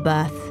down to the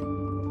birth,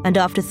 and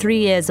after 3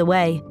 years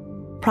away,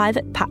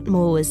 Private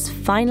Patmore was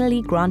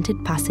finally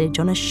granted passage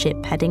on a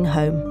ship heading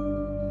home.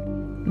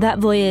 That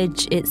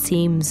voyage, it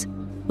seems,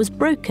 was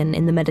broken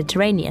in the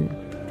Mediterranean,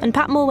 and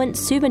Patmore went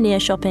souvenir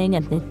shopping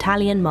at an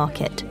Italian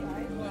market,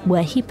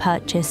 where he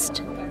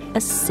purchased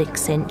a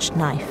 6-inch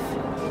knife.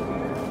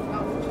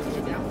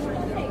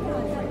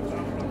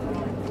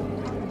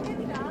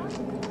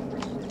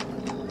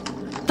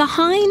 The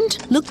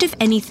Hind looked, if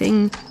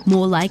anything,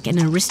 more like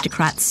an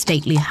aristocrat's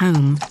stately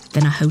home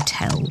than a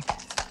hotel.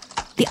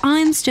 The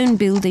ironstone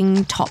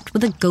building, topped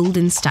with a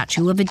golden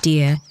statue of a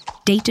deer,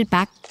 dated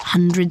back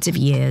hundreds of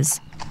years.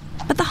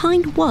 But the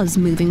Hind was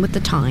moving with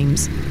the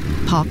times.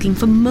 Parking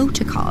for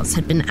motor cars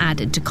had been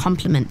added to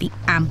complement the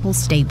ample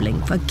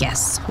stabling for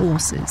guests'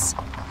 horses.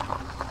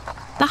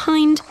 The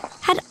Hind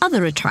had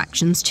other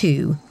attractions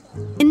too.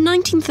 In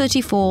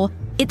 1934,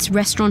 its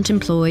restaurant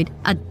employed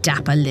a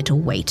dapper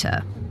little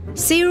waiter.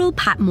 Cyril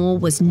Patmore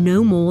was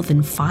no more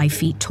than 5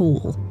 feet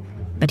tall,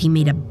 but he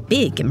made a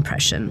big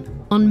impression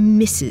on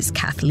Mrs.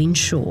 Kathleen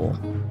Shaw.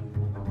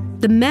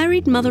 The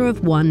married mother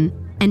of one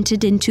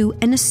entered into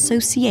an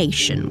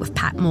association with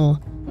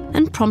Patmore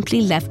and promptly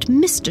left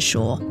Mr.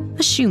 Shaw,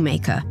 a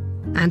shoemaker,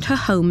 and her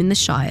home in the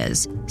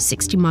Shires,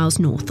 60 miles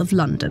north of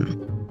London.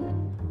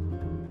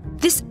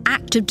 This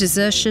act of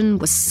desertion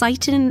was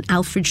cited in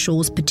Alfred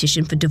Shaw's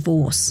petition for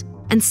divorce,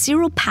 and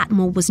Cyril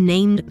Patmore was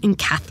named in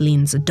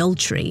Kathleen's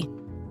adultery.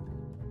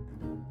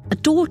 A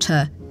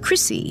daughter,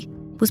 Chrissy,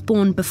 was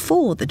born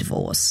before the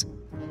divorce.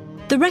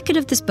 The record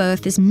of this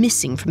birth is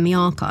missing from the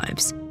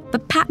archives,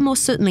 but Patmore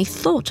certainly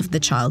thought of the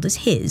child as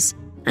his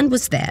and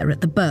was there at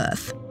the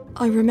birth.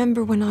 I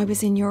remember when I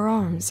was in your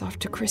arms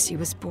after Chrissy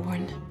was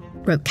born,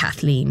 wrote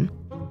Kathleen.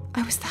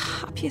 I was the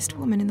happiest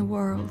woman in the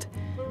world.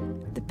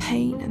 The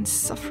pain and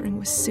suffering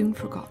was soon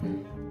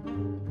forgotten.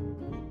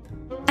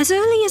 As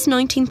early as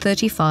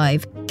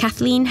 1935,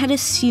 Kathleen had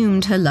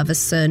assumed her lover's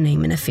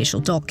surname in official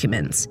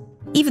documents,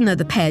 even though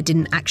the pair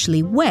didn't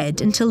actually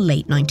wed until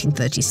late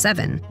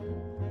 1937.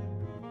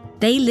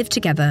 They lived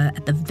together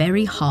at the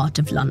very heart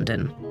of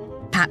London.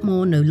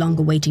 Patmore no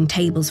longer waiting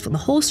tables for the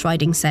horse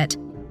riding set,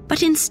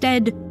 but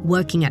instead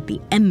working at the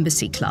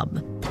Embassy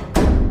Club.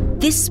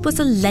 This was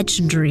a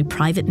legendary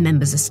private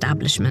members'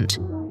 establishment,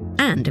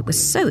 and it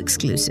was so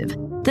exclusive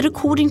that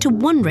according to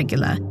one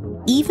regular,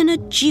 even a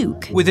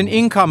duke... With an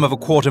income of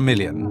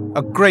 $250,000,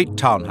 a great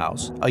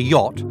townhouse, a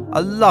yacht,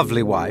 a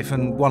lovely wife,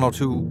 and 1 or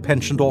 2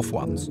 pensioned-off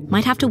ones...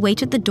 might have to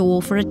wait at the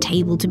door for a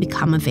table to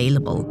become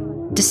available,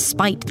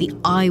 despite the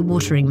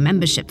eye-watering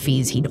membership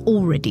fees he'd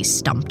already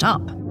stumped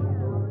up.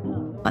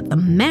 But the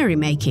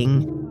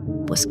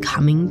merrymaking was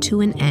coming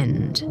to an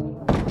end.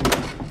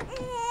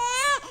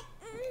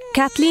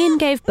 Kathleen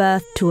gave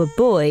birth to a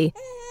boy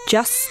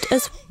just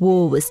as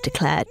war was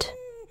declared,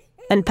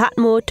 and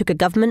Patmore took a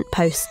government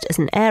post as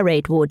an air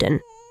raid warden,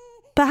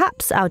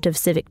 perhaps out of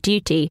civic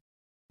duty,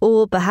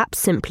 or perhaps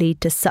simply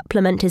to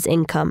supplement his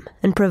income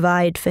and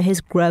provide for his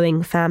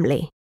growing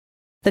family.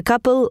 The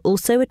couple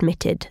also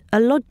admitted a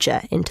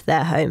lodger into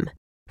their home,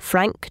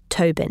 Frank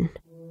Tobin.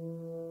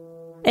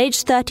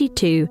 Aged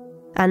 32,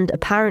 and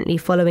apparently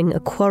following a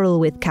quarrel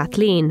with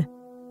Kathleen,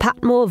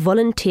 Patmore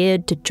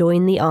volunteered to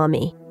join the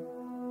army.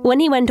 When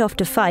he went off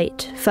to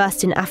fight,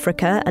 first in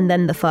Africa and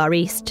then the Far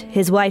East,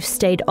 his wife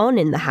stayed on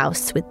in the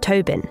house with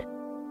Tobin.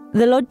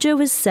 The lodger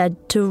was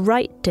said to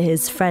write to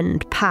his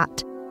friend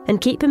Pat and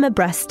keep him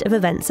abreast of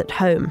events at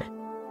home.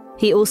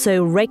 He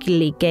also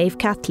regularly gave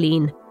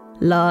Kathleen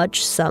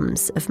large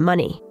sums of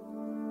money.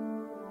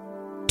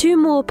 2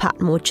 more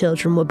Patmore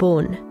children were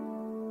born.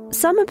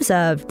 Some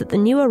observed that the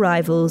new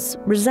arrivals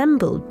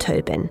resembled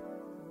Tobin,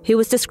 who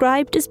was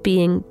described as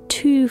being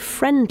too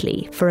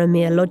friendly for a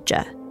mere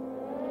lodger.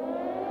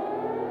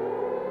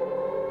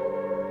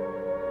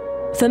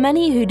 For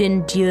many who'd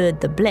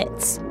endured the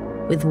Blitz,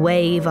 with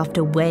wave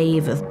after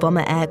wave of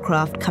bomber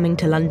aircraft coming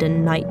to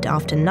London night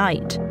after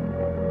night,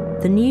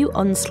 the new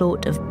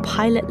onslaught of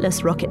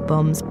pilotless rocket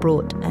bombs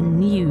brought a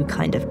new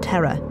kind of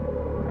terror.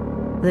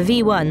 The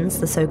V-1s,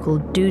 the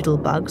so-called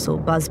doodlebugs or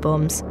buzz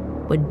bombs,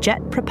 were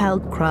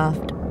jet-propelled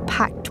craft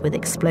packed with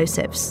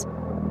explosives.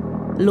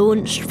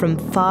 Launched from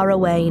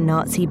faraway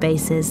Nazi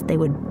bases, they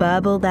would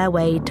burble their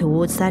way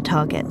towards their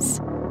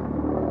targets.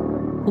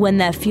 When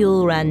their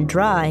fuel ran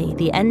dry,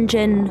 the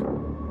engine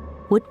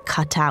would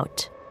cut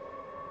out.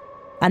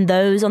 And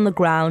those on the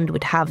ground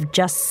would have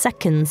just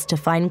seconds to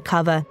find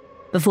cover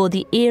before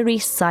the eerie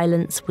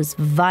silence was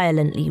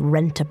violently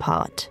rent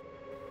apart.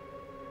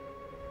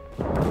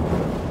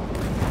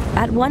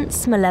 At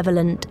once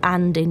malevolent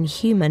and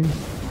inhuman,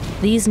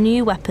 these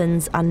new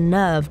weapons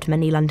unnerved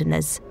many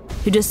Londoners,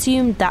 who'd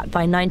assumed that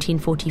by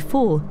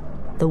 1944,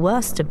 the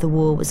worst of the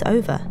war was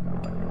over.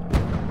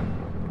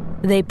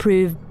 They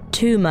proved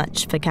too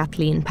much for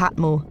Kathleen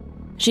Patmore.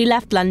 She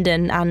left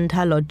London and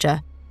her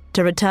lodger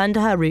to return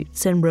to her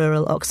roots in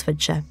rural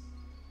Oxfordshire.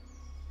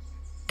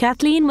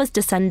 Kathleen was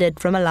descended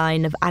from a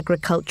line of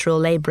agricultural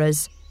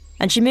labourers,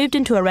 and she moved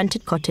into a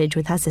rented cottage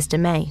with her sister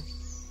May.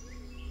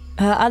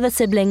 Her other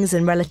siblings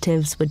and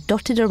relatives were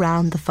dotted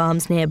around the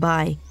farms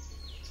nearby,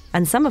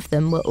 and some of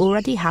them were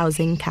already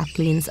housing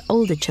Kathleen's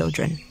older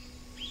children.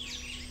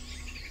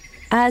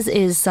 As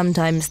is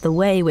sometimes the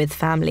way with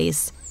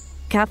families,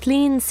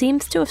 Kathleen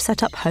seems to have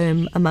set up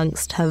home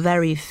amongst her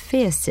very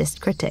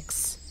fiercest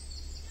critics.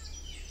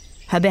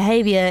 Her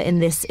behaviour in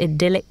this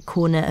idyllic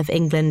corner of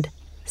England,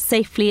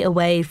 safely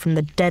away from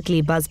the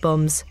deadly buzz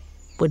bombs,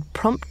 would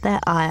prompt their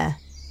ire,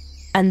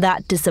 and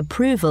that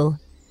disapproval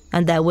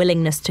and their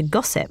willingness to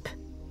gossip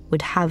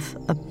would have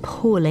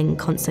appalling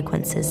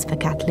consequences for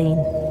Kathleen.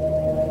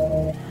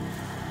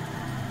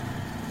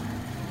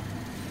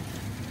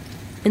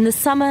 In the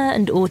summer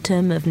and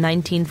autumn of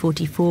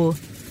 1944,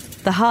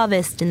 the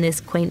harvest in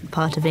this quaint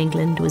part of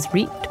England was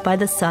reaped by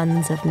the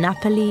sons of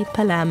Napoli,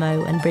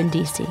 Palermo and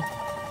Brindisi.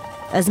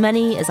 As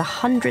many as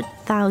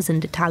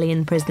 100,000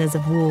 Italian prisoners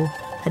of war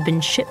had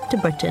been shipped to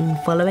Britain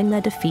following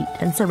their defeat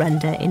and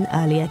surrender in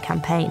earlier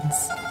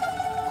campaigns.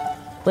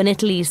 When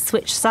Italy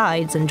switched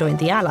sides and joined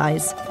the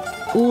Allies,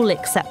 all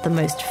except the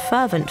most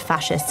fervent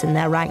fascists in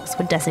their ranks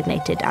were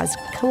designated as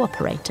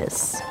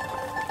cooperators.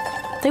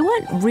 They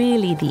weren't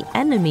really the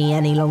enemy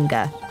any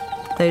longer,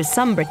 though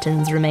some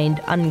Britons remained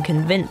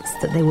unconvinced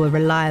that they were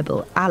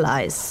reliable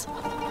allies.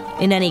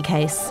 In any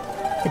case,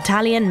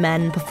 Italian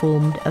men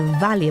performed a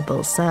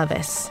valuable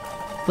service.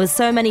 With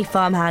so many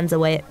farmhands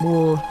away at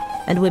war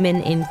and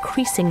women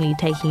increasingly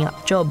taking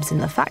up jobs in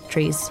the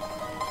factories,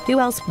 who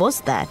else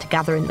was there to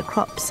gather in the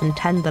crops and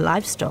tend the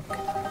livestock?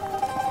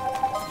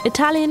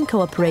 Italian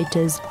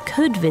cooperators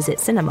could visit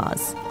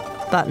cinemas,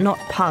 but not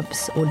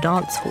pubs or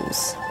dance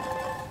halls.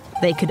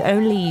 They could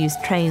only use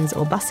trains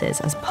or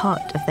buses as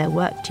part of their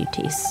work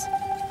duties.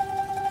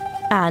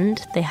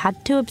 And they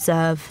had to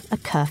observe a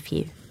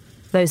curfew,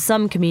 though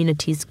some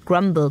communities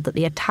grumbled that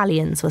the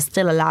Italians were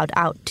still allowed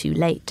out too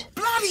late.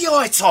 Bloody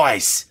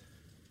eye-ties!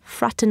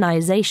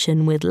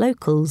 Fraternisation with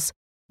locals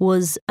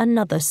was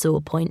another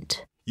sore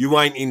point. You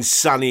ain't in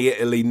sunny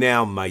Italy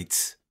now,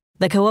 mate.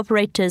 The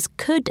cooperators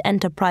could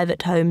enter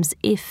private homes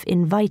if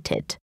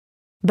invited,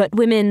 but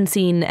women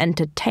seen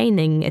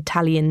entertaining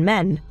Italian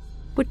men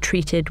were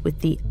treated with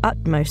the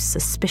utmost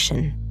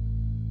suspicion.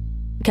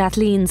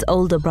 Kathleen's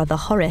older brother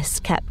Horace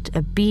kept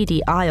a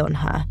beady eye on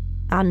her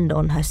and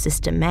on her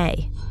sister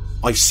May.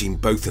 I've seen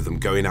both of them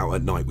going out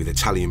at night with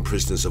Italian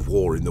prisoners of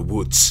war in the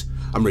woods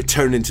and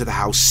returning to the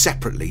house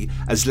separately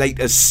as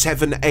late as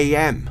 7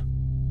 a.m.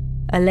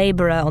 A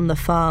labourer on the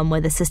farm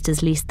where the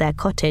sisters leased their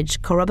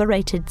cottage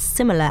corroborated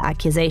similar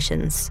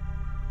accusations.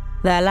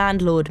 Their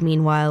landlord,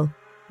 meanwhile,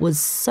 was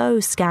so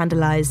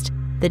scandalised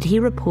that he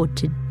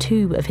reported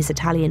 2 of his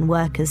Italian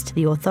workers to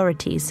the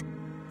authorities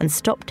and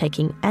stopped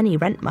taking any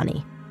rent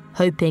money,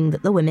 hoping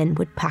that the women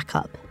would pack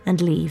up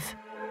and leave.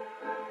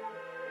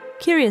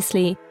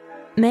 Curiously,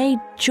 May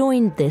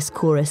joined this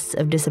chorus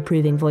of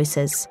disapproving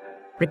voices,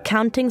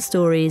 recounting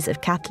stories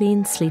of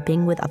Kathleen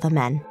sleeping with other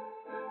men.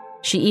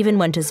 She even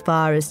went as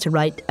far as to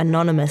write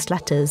anonymous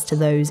letters to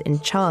those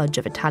in charge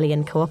of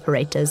Italian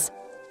cooperators,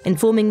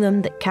 informing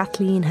them that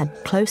Kathleen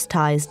had close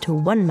ties to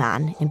one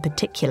man in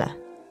particular.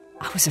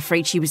 I was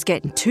afraid she was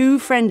getting too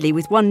friendly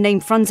with one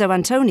named Franzo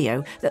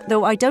Antonio,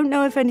 though I don't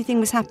know if anything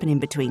was happening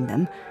between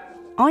them.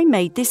 I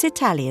made this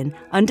Italian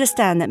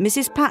understand that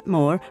Mrs.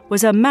 Patmore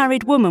was a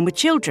married woman with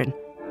children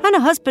and a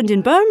husband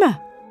in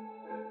Burma.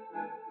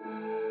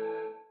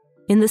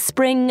 In the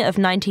spring of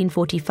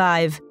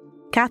 1945,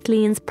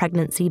 Kathleen's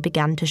pregnancy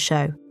began to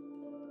show,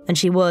 and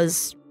she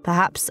was,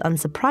 perhaps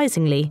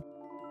unsurprisingly,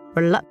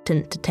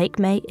 reluctant to take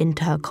May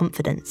into her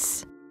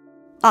confidence.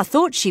 I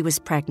thought she was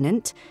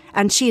pregnant,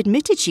 and she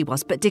admitted she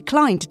was, but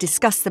declined to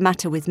discuss the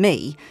matter with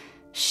me.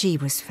 She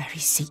was very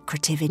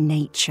secretive in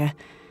nature,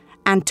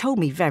 and told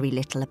me very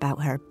little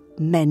about her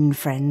men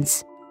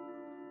friends.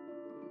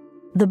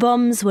 The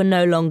bombs were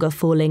no longer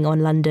falling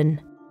on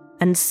London,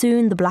 and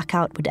soon the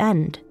blackout would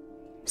end.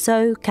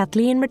 So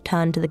Kathleen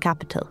returned to the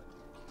capital.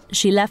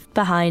 She left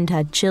behind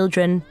her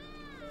children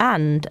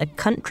and a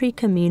country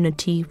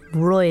community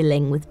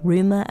roiling with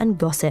rumour and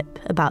gossip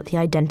about the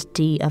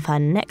identity of her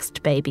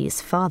next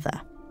baby's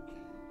father.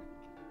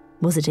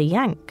 Was it a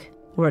Yank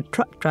or a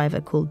truck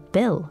driver called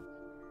Bill?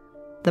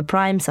 The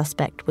prime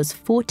suspect was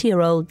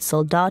 40-year-old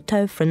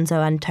Soldato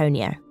Franzo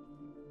Antonio.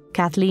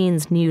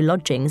 Kathleen's new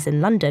lodgings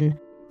in London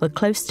were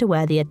close to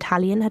where the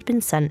Italian had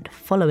been sent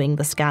following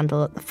the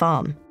scandal at the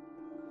farm.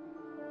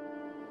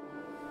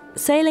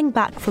 Sailing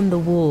back from the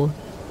war,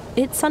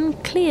 it's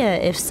unclear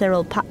if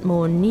Cyril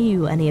Patmore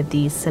knew any of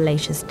these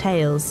salacious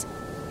tales.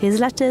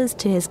 His letters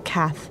to his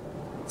Kath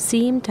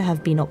seem to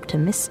have been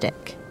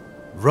optimistic.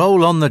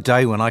 Roll on the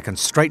day when I can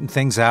straighten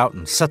things out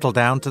and settle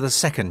down to the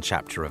second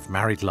chapter of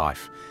married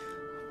life.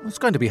 It's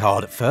going to be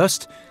hard at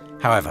first.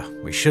 However,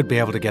 we should be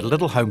able to get a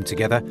little home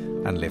together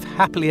and live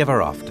happily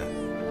ever after.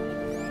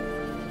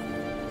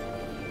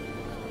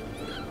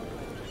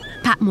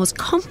 Patmore's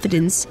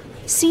confidence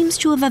seems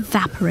to have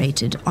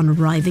evaporated on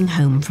arriving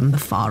home from the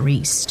Far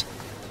East.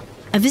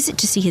 A visit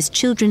to see his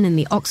children in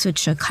the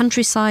Oxfordshire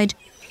countryside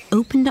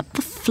opened up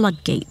the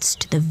floodgates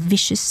to the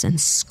vicious and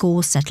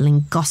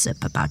score-settling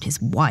gossip about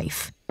his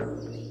wife.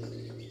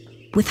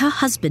 With her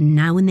husband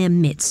now in their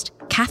midst,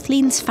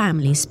 Kathleen's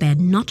family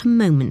spared not a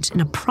moment in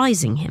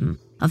apprising him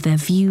of their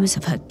views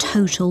of her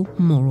total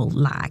moral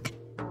lag.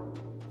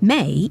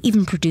 May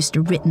even produced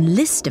a written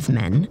list of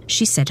men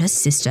she said her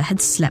sister had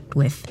slept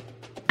with,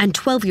 and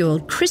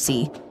 12-year-old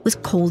Chrissy was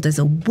called as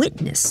a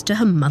witness to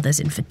her mother's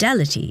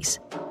infidelities,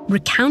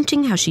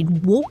 recounting how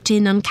she'd walked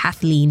in on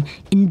Kathleen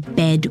in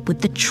bed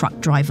with the truck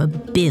driver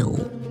Bill.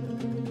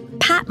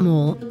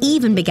 Patmore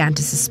even began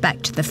to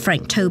suspect that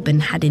Frank Tobin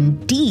had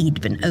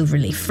indeed been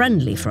overly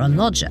friendly for a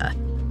lodger,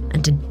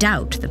 and to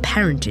doubt the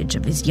parentage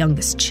of his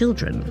youngest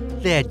children.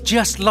 They're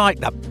just like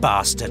the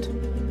bastard.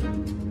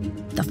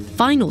 The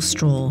final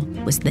straw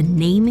was the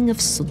naming of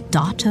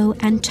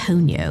Soldato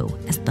Antonio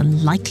as the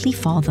likely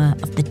father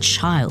of the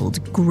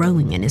child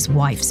growing in his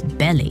wife's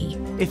belly.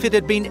 If it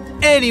had been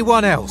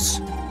anyone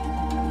else,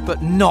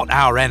 but not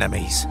our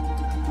enemies.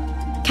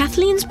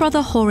 Kathleen's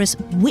brother Horace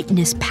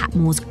witnessed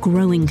Patmore's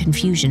growing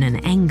confusion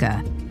and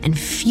anger and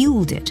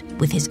fueled it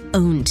with his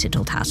own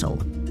tittle-tattle.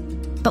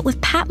 But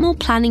with Patmore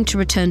planning to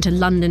return to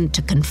London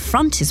to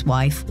confront his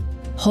wife,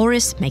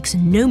 Horace makes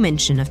no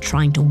mention of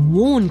trying to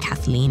warn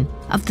Kathleen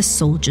of the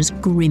soldier's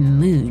grim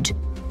mood,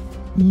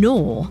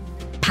 nor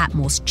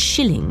Patmore's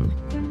chilling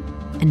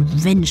and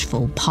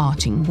vengeful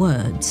parting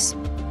words.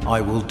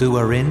 I will do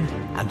her in,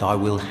 and I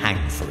will hang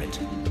for it.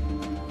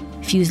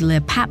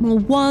 Fusilier Patmore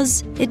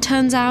was, it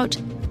turns out,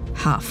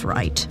 half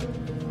right.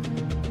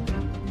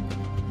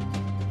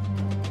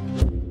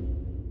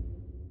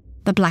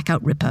 The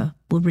Blackout Ripper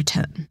will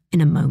return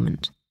in a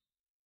moment.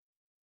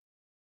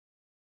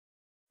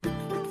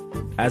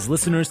 As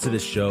listeners to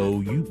this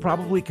show, you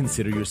probably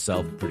consider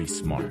yourself pretty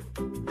smart.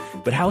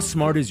 But how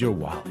smart is your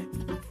wallet?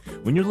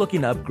 When you're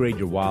looking to upgrade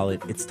your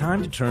wallet, it's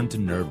time to turn to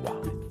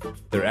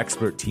NerdWallet. Their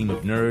expert team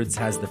of nerds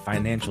has the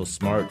financial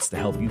smarts to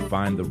help you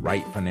find the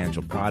right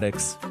financial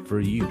products for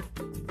you.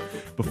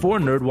 Before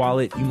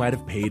NerdWallet, you might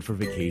have paid for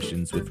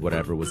vacations with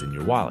whatever was in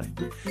your wallet.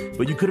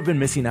 But you could have been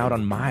missing out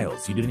on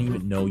miles you didn't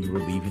even know you were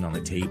leaving on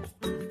the table.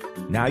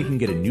 Now you can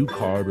get a new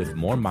card with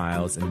more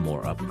miles and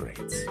more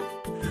upgrades.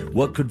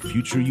 What could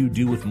future you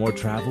do with more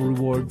travel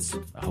rewards?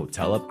 A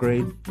hotel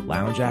upgrade?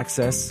 Lounge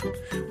access?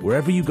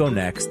 Wherever you go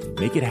next,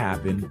 make it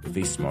happen with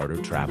a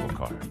smarter travel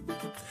card.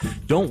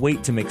 Don't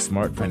wait to make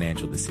smart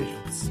financial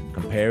decisions.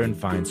 Compare and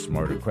find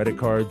smarter credit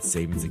cards,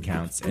 savings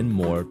accounts, and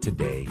more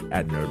today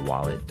at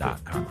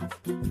NerdWallet.com.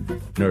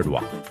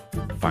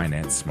 NerdWallet.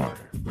 Finance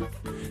smarter.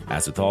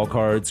 As with all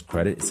cards,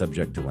 credit is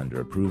subject to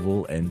lender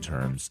approval and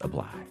terms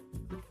apply.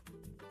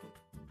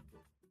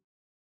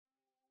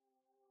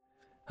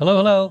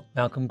 Hello.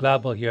 Malcolm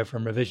Gladwell here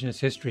from Revisionist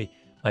History,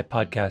 my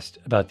podcast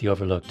about the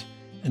overlooked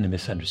and the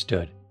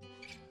misunderstood.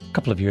 A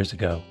couple of years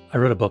ago, I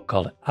wrote a book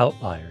called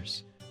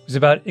Outliers. It was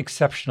about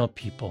exceptional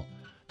people,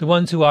 the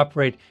ones who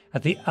operate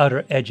at the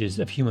outer edges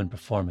of human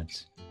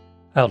performance.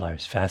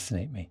 Outliers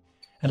fascinate me.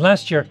 And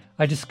last year,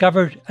 I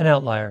discovered an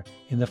outlier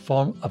in the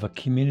form of a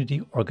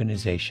community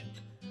organization,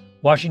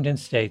 Washington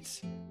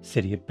State's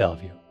City of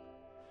Bellevue.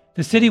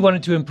 The city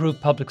wanted to improve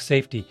public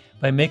safety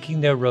by making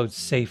their roads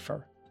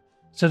safer.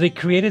 So they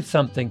created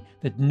something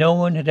that no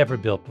one had ever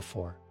built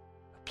before,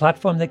 a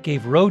platform that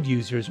gave road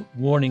users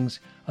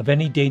warnings of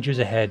any dangers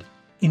ahead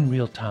in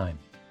real time.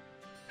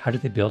 How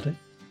did they build it?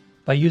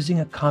 By using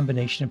a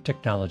combination of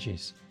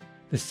technologies: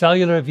 the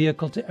Cellular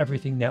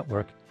Vehicle-to-Everything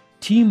Network,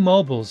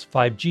 T-Mobile's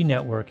 5G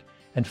network,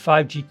 and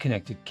 5G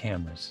connected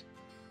cameras.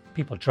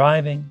 People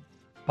driving,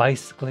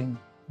 bicycling,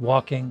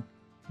 walking,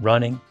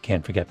 running,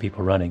 can't forget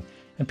people running,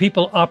 and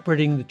people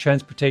operating the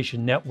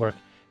transportation network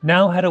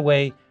now had a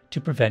way to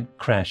prevent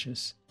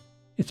crashes.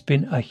 It's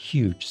been a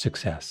huge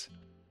success.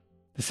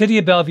 The City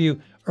of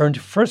Bellevue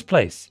earned first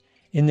place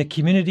in the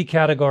community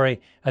category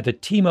at the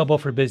T-Mobile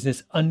for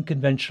Business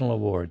Unconventional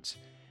Awards,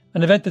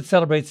 an event that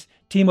celebrates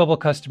T-Mobile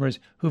customers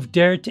who've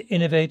dared to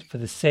innovate for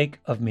the sake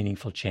of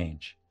meaningful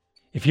change.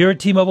 If you're a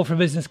T-Mobile for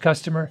Business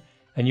customer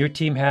and your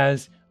team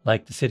has,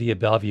 like the City of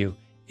Bellevue,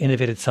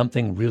 innovated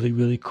something really,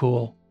 really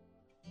cool,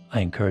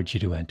 I encourage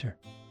you to enter.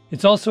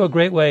 It's also a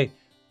great way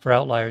for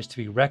outliers to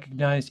be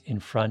recognized in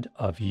front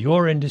of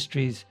your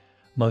industry's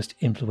most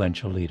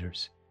influential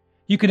leaders.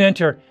 You can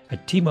enter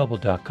at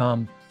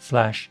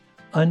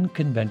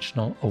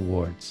tmobile.com/unconventional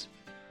awards.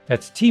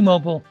 That's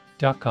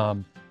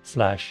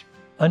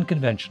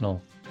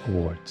tmobile.com/unconventional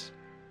awards.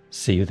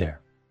 See you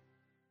there.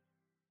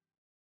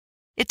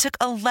 It took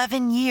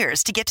 11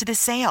 years to get to this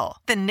sale.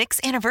 The Knix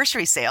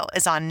Anniversary Sale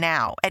is on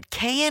now at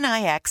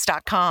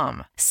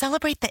knix.com.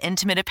 Celebrate the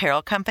intimate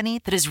apparel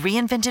company that has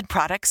reinvented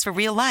products for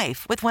real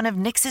life with one of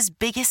Knix's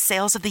biggest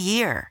sales of the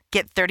year.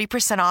 Get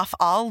 30% off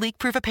all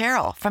leak-proof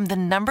apparel from the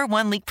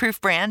 #1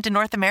 leak-proof brand in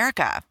North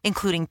America,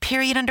 including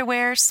period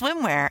underwear,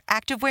 swimwear,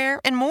 activewear,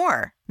 and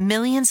more.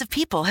 Millions of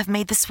people have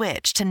made the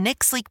switch to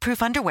Knix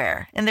leak-proof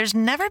underwear, and there's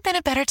never been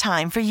a better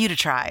time for you to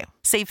try.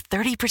 Save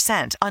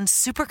 30% on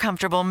super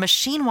comfortable,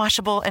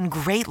 machine-washable, and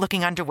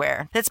great-looking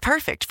underwear that's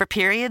perfect for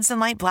periods and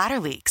light bladder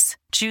leaks.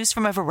 Choose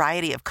from a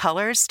variety of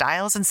colors,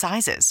 styles, and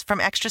sizes, from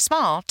extra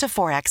small to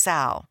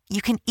 4XL.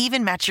 You can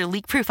even match your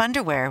leak-proof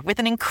underwear with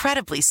an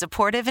incredibly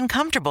supportive and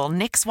comfortable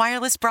Knix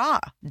wireless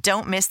bra.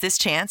 Don't miss this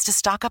chance to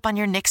stock up on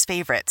your Knix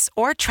favorites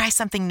or try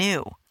something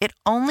new. It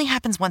only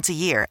happens once a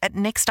year at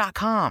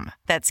Knix.com.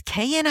 That's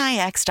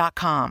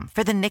KNIX.com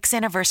for the Knix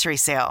Anniversary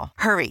Sale.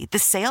 Hurry, the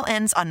sale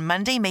ends on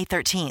Monday, May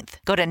 13th.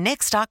 Go to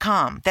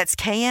Knix.com. That's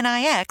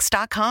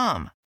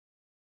KNIX.com.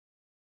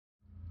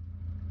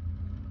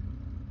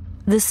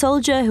 The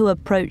soldier who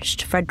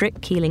approached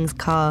Frederick Keeling's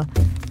car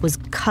was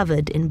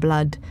covered in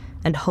blood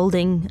and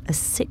holding a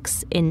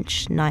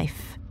 6-inch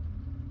knife.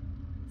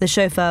 The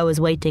chauffeur was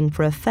waiting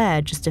for a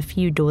fare just a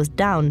few doors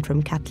down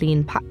from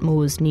Kathleen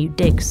Patmore's new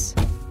digs.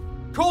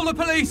 Call the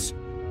police!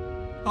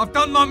 I've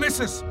done my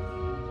missus!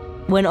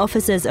 When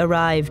officers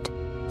arrived,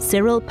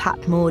 Cyril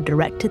Patmore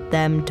directed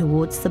them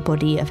towards the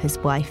body of his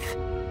wife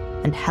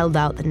and held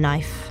out the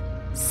knife,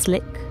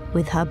 slick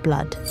with her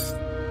blood.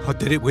 I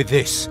did it with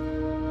this.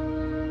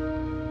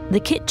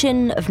 The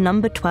kitchen of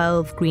number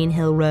 12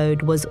 Greenhill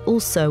Road was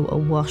also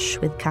awash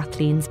with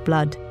Kathleen's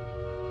blood.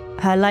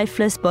 Her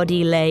lifeless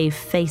body lay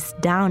face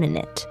down in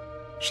it.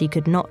 She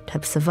could not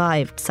have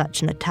survived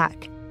such an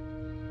attack.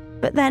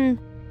 But then,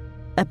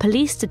 a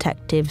police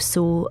detective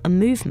saw a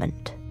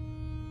movement.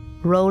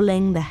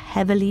 Rolling the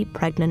heavily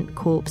pregnant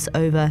corpse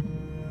over,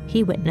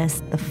 he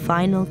witnessed the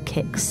final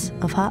kicks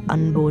of her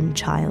unborn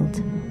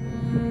child.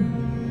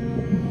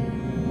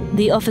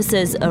 The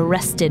officers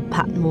arrested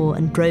Patmore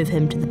and drove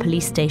him to the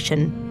police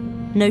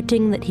station,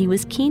 noting that he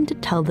was keen to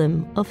tell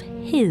them of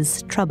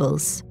his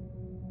troubles.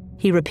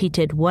 He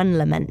repeated one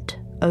lament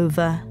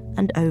over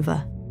and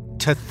over.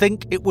 To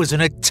think it was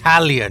an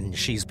Italian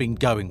she's been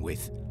going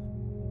with.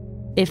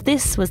 If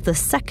this was the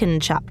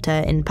second chapter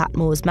in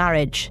Patmore's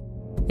marriage,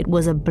 it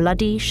was a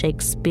bloody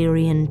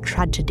Shakespearean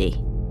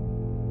tragedy.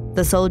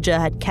 The soldier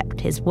had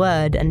kept his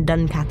word and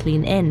done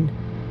Kathleen in.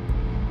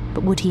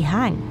 But would he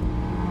hang?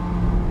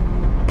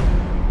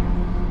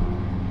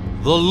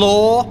 The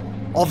law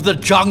of the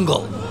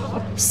jungle.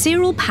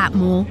 Cyril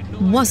Patmore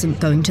wasn't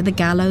going to the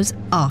gallows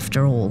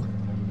after all.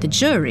 The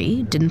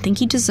jury didn't think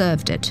he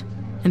deserved it,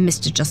 and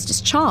Mr.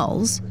 Justice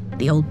Charles,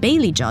 the Old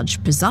Bailey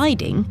judge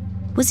presiding,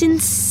 was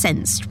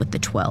incensed with the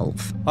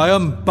 12. I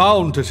am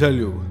bound to tell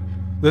you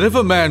that if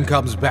a man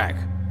comes back,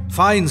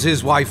 finds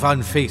his wife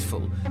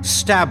unfaithful,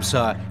 stabs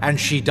her and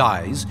she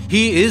dies,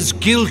 he is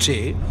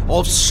guilty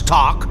of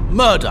stark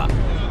murder.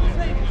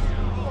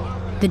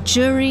 The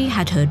jury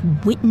had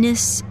heard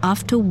witness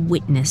after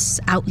witness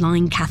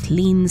outline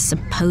Kathleen's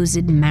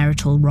supposed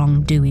marital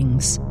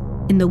wrongdoings.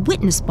 In the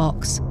witness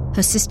box,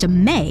 her sister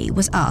May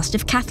was asked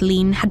if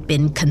Kathleen had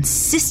been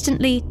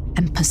consistently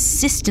and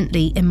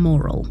persistently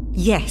immoral.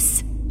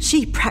 Yes,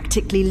 she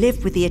practically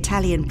lived with the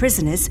Italian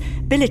prisoners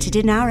billeted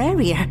in our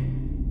area.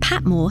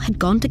 Patmore had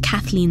gone to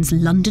Kathleen's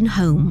London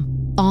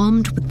home,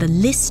 armed with the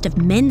list of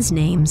men's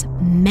names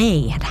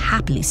May had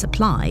happily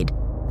supplied,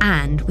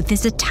 and with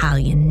his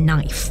Italian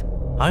knife.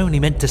 I only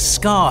meant to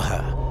scar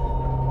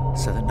her,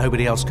 so that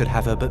nobody else could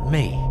have her but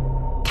me.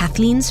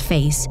 Kathleen's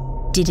face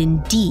did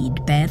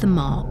indeed bear the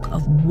mark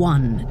of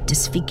one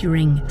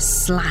disfiguring,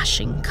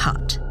 slashing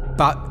cut.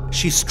 But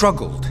she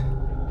struggled,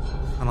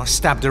 and I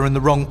stabbed her in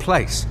the wrong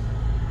place.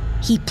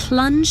 He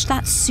plunged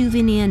that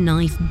souvenir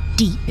knife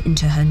deep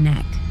into her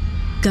neck,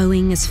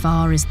 going as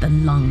far as the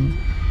lung,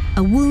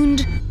 a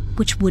wound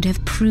which would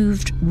have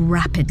proved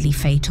rapidly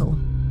fatal.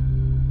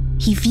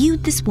 He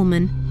viewed this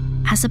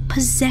woman as a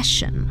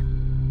possession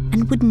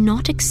and would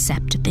not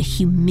accept the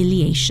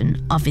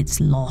humiliation of its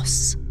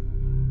loss.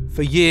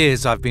 For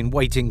years I've been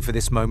waiting for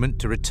this moment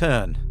to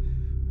return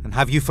and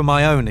have you for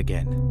my own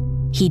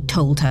again. He'd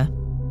told her.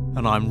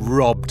 And I'm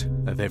robbed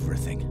of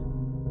everything.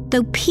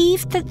 Though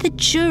peeved that the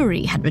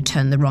jury had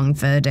returned the wrong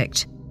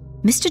verdict,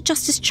 Mr.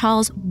 Justice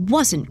Charles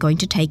wasn't going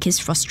to take his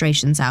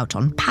frustrations out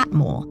on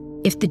Patmore.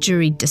 If the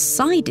jury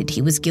decided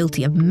he was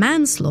guilty of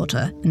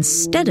manslaughter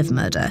instead of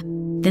murder,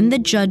 then the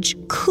judge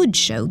could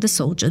show the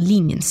soldier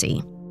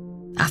leniency.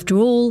 After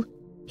all,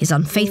 his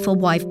unfaithful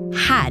wife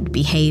had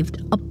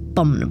behaved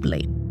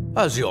abominably.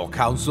 As your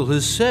counsel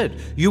has said,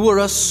 you were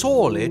a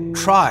sorely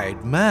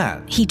tried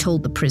man. He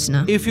told the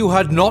prisoner. If you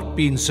had not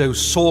been so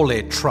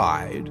sorely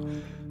tried,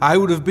 I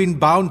would have been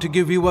bound to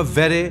give you a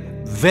very,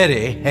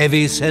 very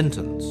heavy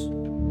sentence.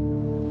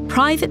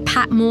 Private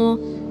Patmore,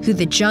 who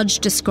the judge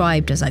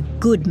described as a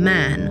good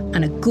man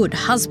and a good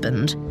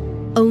husband,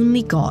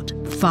 only got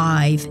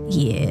 5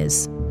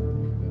 years.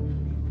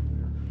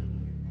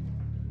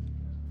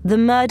 The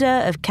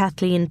murder of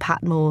Kathleen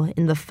Patmore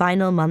in the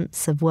final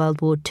months of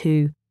World War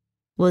II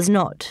was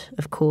not,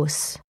 of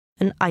course,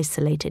 an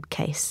isolated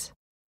case.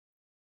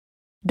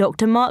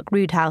 Dr. Mark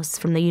Roodhouse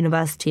from the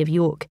University of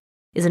York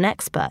is an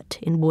expert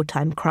in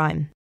wartime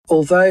crime.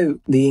 Although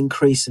the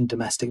increase in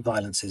domestic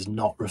violence is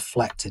not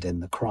reflected in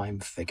the crime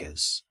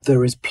figures,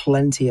 there is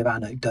plenty of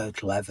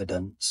anecdotal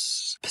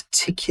evidence,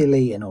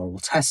 particularly in oral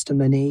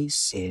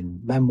testimonies,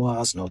 in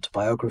memoirs and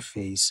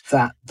autobiographies,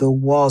 that there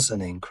was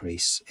an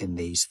increase in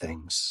these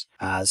things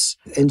as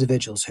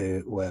individuals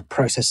who were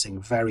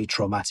processing very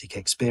traumatic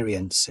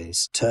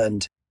experiences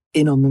turned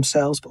in on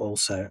themselves, but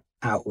also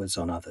outwards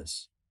on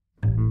others.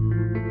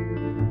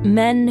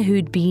 Men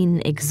who'd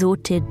been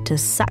exhorted to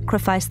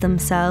sacrifice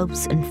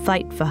themselves and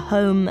fight for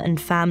home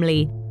and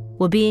family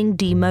were being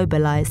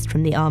demobilized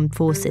from the armed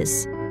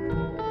forces.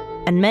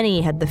 And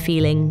many had the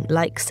feeling,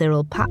 like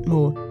Cyril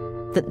Patmore,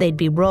 that they'd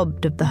be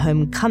robbed of the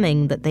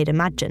homecoming that they'd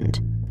imagined,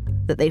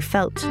 that they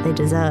felt they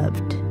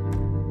deserved.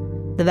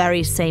 The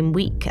very same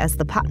week as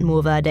the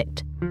Patmore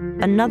verdict,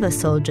 another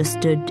soldier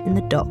stood in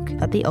the dock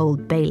at the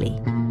Old Bailey.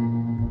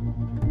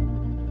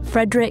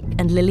 Frederick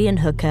and Lillian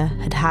Hooker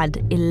had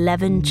had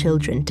 11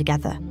 children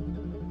together.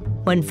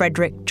 When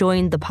Frederick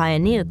joined the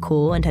Pioneer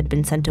Corps and had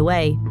been sent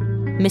away,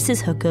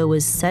 Mrs. Hooker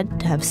was said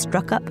to have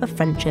struck up a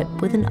friendship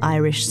with an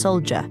Irish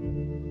soldier,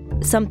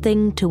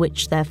 something to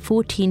which their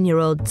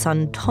 14-year-old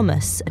son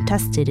Thomas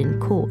attested in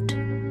court.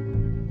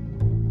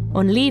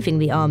 On leaving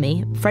the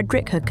army,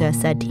 Frederick Hooker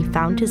said he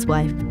found his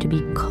wife to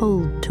be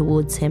cold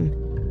towards him.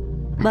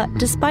 But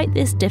despite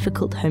this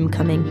difficult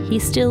homecoming, he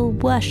still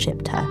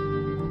worshipped her.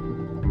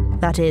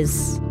 That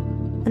is,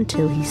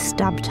 until he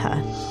stabbed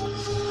her.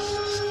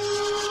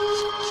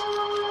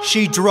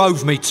 She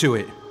drove me to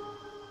it.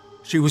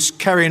 She was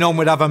carrying on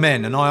with other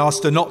men and I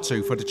asked her not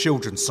to for the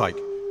children's sake.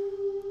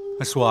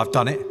 That's why I've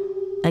done it.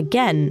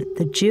 Again,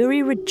 the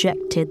jury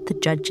rejected the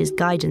judge's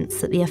guidance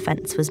that the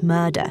offence was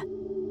murder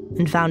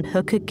and found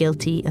Hooker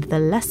guilty of the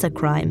lesser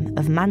crime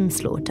of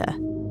manslaughter.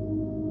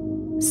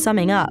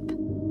 Summing up,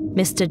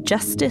 Mr.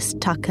 Justice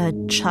Tucker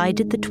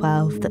chided the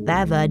 12 that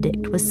their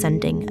verdict was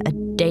sending a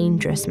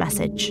dangerous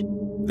message.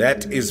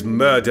 That is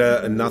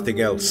murder and nothing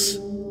else.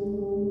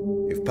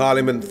 If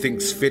Parliament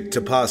thinks fit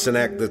to pass an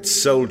act that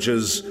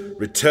soldiers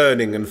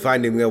returning and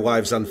finding their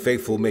wives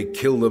unfaithful may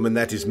kill them and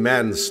that is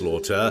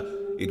manslaughter,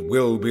 it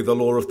will be the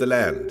law of the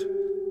land.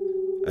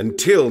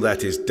 Until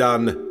that is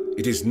done,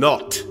 it is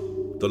not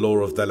the law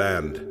of the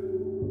land.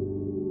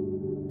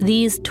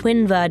 These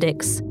twin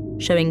verdicts,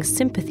 showing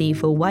sympathy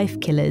for wife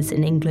killers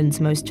in England's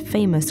most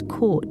famous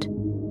court,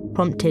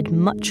 prompted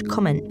much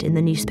comment in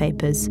the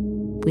newspapers,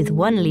 with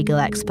one legal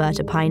expert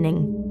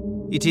opining,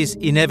 "It is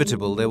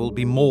inevitable there will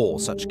be more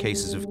such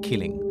cases of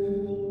killing.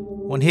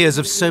 One hears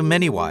of so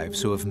many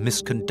wives who have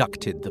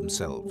misconducted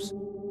themselves."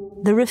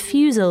 The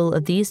refusal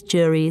of these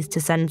juries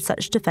to send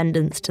such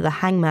defendants to the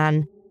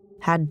hangman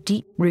had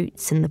deep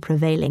roots in the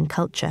prevailing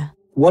culture.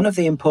 One of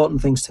the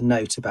important things to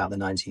note about the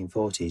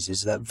 1940s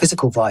is that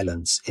physical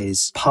violence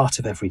is part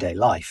of everyday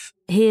life.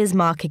 Here's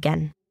Mark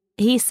again.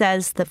 He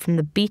says that from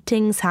the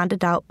beatings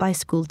handed out by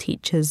school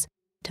teachers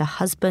to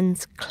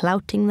husbands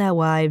clouting their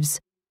wives,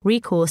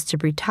 recourse to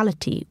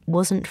brutality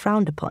wasn't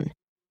frowned upon,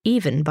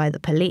 even by the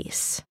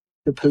police.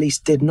 The police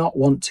did not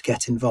want to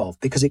get involved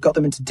because it got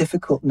them into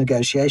difficult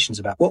negotiations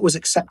about what was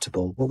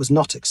acceptable, what was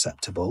not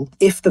acceptable.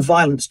 If the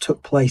violence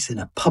took place in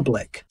a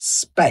public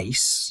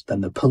space,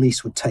 then the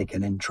police would take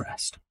an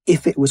interest.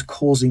 If it was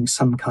causing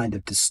some kind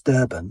of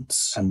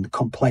disturbance and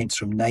complaints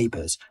from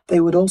neighbours, they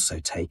would also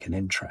take an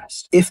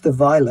interest. If the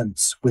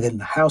violence within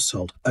the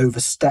household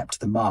overstepped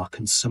the mark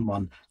and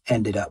someone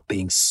ended up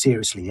being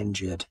seriously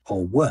injured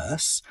or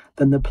worse,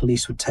 then the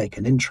police would take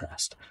an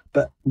interest.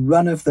 But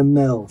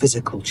run-of-the-mill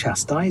physical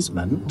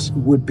chastisement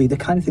would be the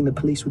kind of thing the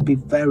police would be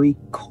very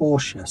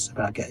cautious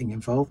about getting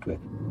involved with.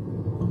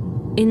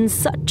 In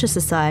such a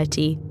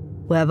society,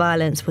 where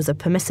violence was a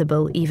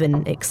permissible,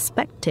 even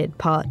expected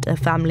part of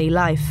family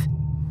life,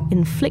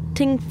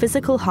 inflicting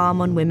physical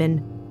harm on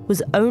women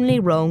was only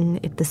wrong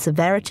if the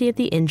severity of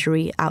the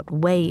injury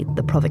outweighed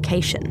the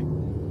provocation.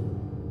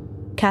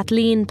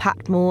 Kathleen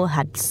Patmore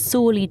had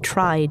sorely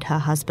tried her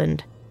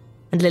husband,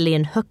 and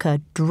Lillian Hooker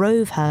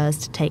drove hers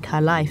to take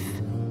her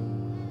life.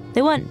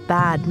 They weren't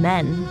bad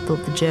men,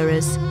 thought the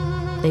jurors.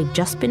 They'd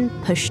just been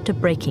pushed to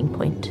breaking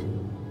point.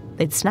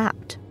 They'd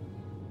snapped.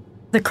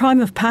 The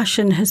crime of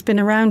passion has been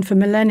around for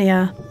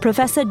millennia.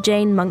 Professor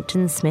Jane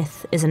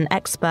Monckton-Smith is an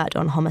expert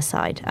on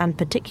homicide and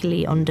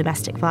particularly on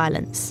domestic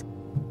violence.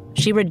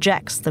 She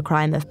rejects the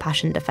crime of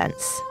passion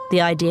defence,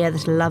 the idea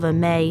that a lover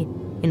may,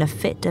 in a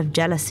fit of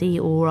jealousy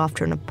or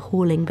after an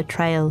appalling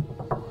betrayal,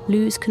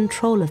 lose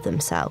control of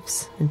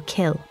themselves and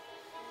kill.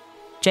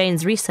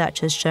 Jane's research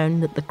has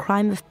shown that the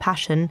crime of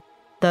passion,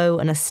 though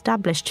an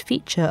established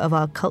feature of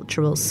our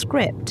cultural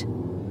script,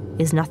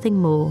 is nothing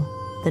more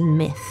than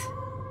myth.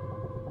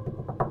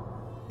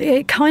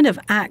 It kind of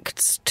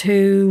acts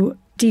to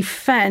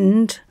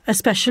defend,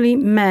 especially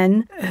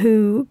men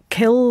who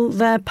kill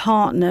their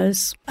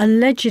partners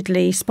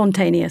allegedly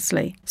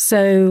spontaneously.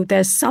 So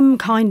there's some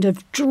kind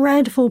of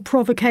dreadful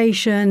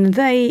provocation.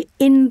 They,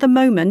 in the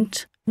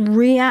moment,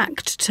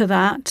 react to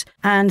that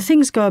and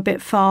things go a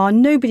bit far.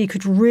 Nobody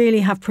could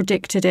really have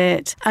predicted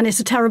it and it's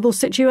a terrible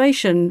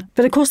situation.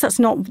 But of course that's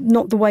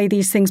not the way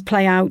these things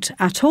play out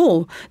at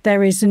all.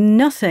 There is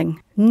no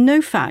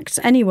facts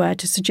anywhere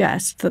to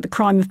suggest that the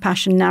crime of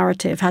passion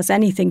narrative has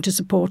anything to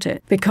support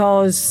it,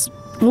 because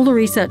all the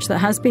research that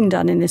has been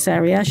done in this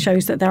area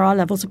shows that there are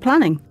levels of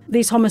planning.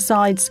 These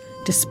homicides,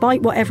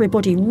 despite what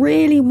everybody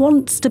really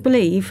wants to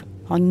believe,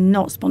 are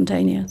not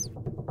spontaneous.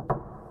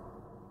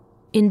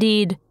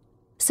 Indeed,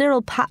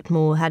 Cyril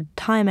Patmore had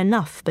time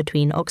enough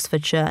between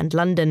Oxfordshire and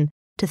London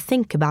to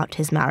think about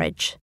his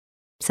marriage.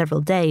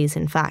 Several days,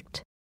 in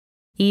fact.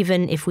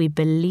 Even if we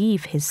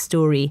believe his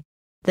story,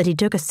 that he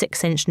took a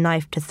 6-inch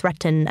knife to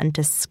threaten and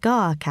to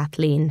scar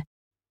Kathleen,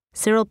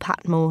 Cyril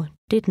Patmore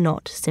did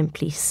not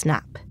simply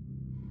snap.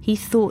 He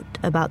thought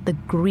about the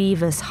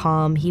grievous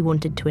harm he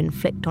wanted to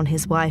inflict on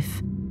his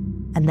wife,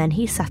 and then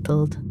he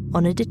settled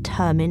on a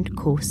determined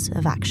course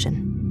of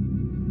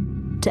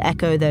action. To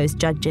echo those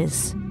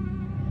judges,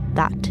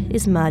 that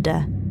is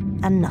murder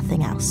and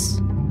nothing else.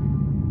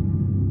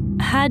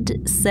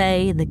 Had,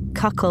 say, the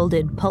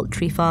cuckolded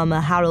poultry farmer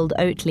Harold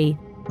Oatley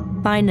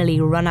finally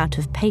run out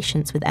of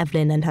patience with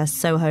Evelyn and her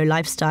Soho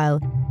lifestyle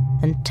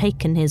and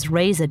taken his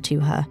razor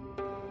to her,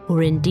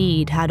 or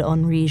indeed had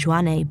Henri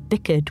Joannet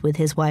bickered with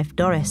his wife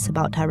Doris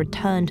about her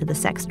return to the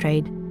sex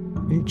trade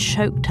and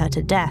choked her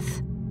to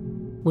death,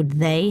 would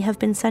they have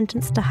been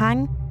sentenced to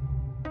hang?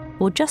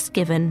 Or just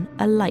given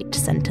a light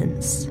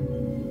sentence?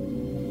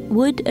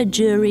 Would a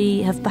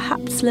jury have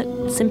perhaps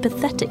looked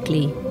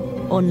sympathetically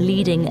on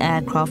leading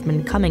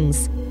aircraftman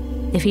Cummings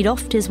if he'd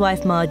offed his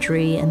wife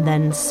Marjorie and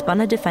then spun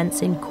a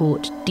defence in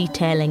court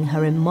detailing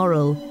her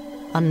immoral,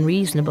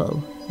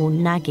 unreasonable or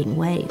nagging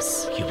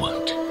ways? You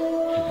won't.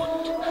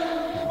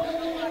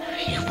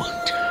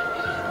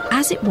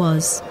 As it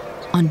was,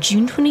 on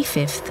June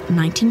 25th,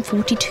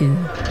 1942,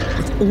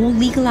 with all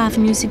legal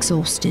avenues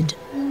exhausted,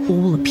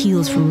 all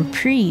appeals for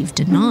reprieve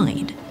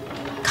denied,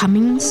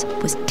 Cummings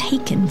was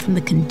taken from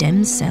the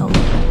condemned cell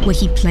where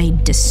he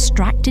played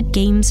distracted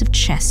games of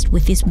chess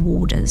with his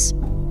warders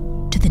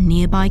to the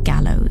nearby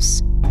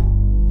gallows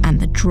and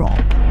the drop.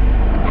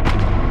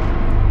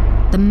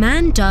 The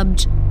man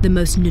dubbed the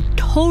most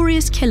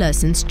notorious killer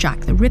since Jack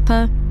the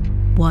Ripper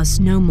was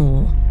no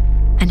more,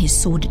 and his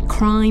sordid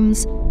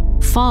crimes,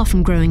 far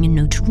from growing in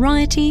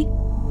notoriety,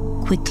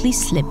 quickly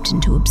slipped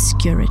into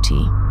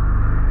obscurity.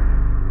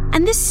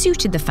 And this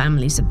suited the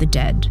families of the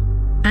dead,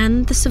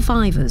 and the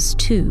survivors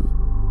too.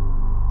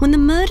 When the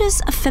murders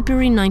of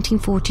February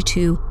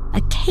 1942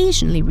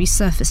 occasionally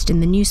resurfaced in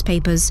the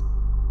newspapers,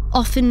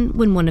 often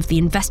when one of the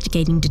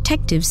investigating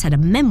detectives had a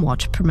memoir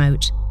to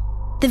promote,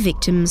 the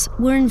victims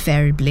were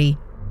invariably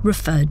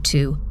referred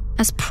to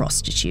as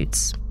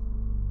prostitutes.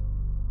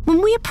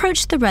 When we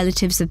approached the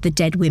relatives of the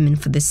dead women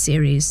for this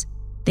series,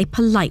 they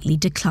politely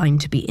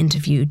declined to be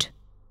interviewed.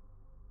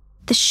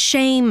 The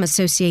shame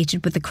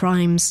associated with the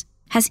crimes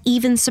has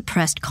even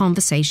suppressed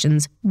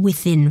conversations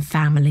within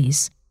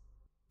families.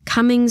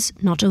 Cummings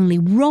not only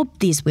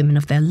robbed these women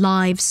of their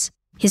lives,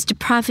 his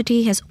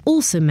depravity has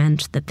also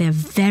meant that their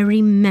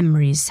very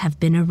memories have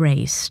been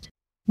erased.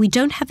 "We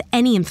don't have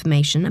any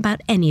information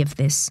about any of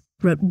this,"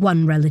 wrote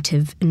one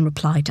relative in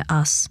reply to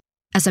us.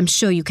 "As I'm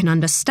sure you can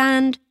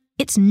understand,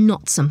 it's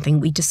not something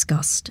we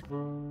discussed."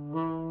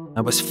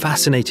 I was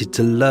fascinated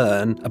to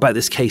learn about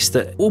this case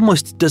that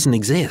almost doesn't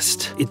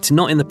exist. It's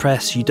not in the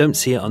press, you don't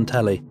see it on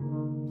telly.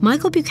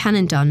 Michael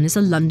Buchanan Dunn is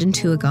a London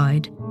tour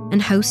guide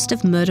and host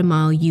of Murder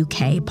Mile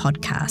UK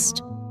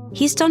podcast.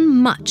 He's done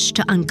much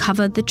to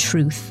uncover the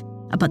truth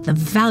about the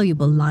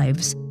valuable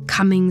lives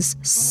Cummings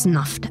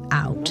snuffed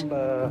out.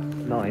 Number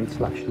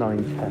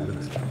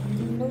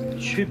 9/910.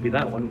 It should be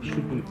that one. It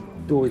should be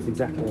always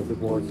exactly as it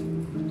was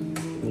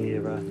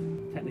near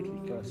technically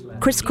first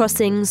left.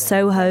 Crisscrossing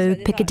Soho,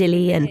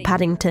 Piccadilly and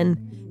Paddington,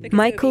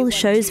 Michael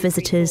shows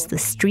visitors the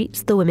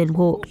streets the women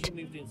walked,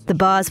 the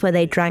bars where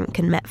they drank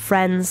and met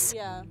friends,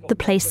 the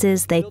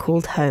places they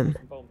called home.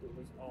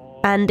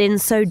 And in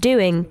so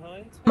doing,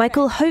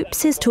 Michael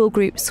hopes his tour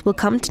groups will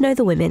come to know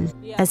the women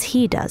as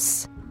he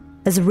does,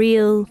 as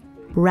real,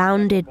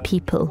 rounded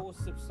people,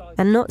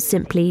 and not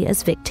simply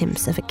as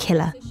victims of a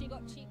killer.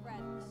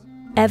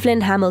 Evelyn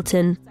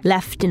Hamilton,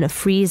 left in a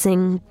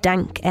freezing,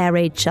 dank air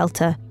raid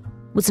shelter,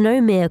 was no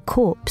mere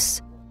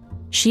corpse.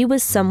 She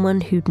was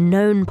someone who'd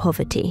known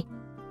poverty,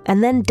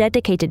 and then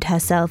dedicated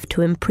herself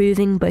to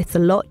improving both the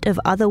lot of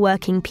other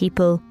working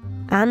people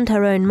and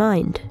her own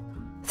mind.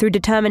 Through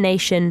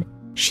determination,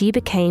 she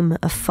became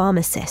a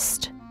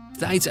pharmacist.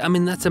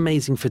 That's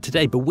amazing for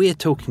today, but we're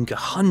talking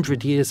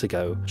 100 years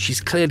ago. She's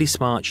clearly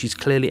smart, she's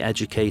clearly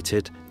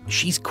educated,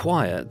 she's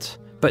quiet.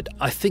 But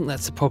I think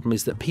that's the problem,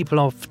 is that people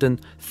often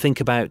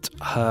think about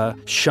her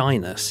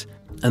shyness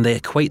and they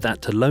equate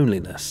that to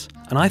loneliness.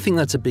 And I think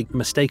that's a big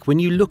mistake. When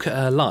you look at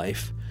her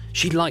life,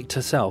 she liked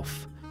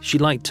herself. She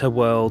liked her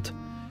world.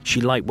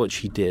 She liked what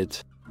she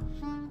did.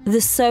 The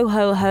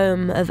Soho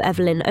home of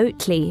Evelyn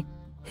Oatley,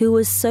 who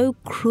was so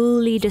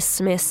cruelly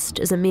dismissed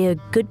as a mere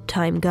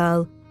good-time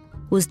girl,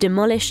 was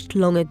demolished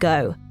long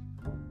ago.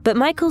 But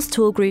Michael's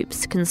tour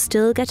groups can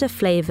still get a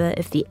flavour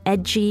of the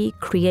edgy,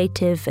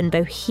 creative and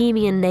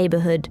bohemian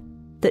neighbourhood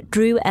that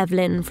drew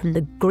Evelyn from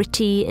the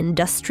gritty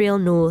industrial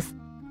north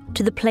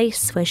to the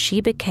place where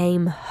she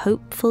became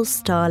hopeful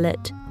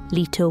starlet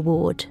Lita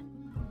Ward.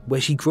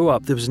 Where she grew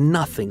up, there was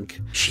nothing.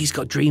 She's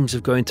got dreams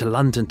of going to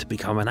London to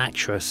become an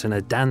actress and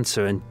a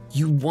dancer, and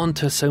you want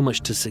her so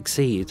much to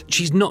succeed.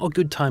 She's not a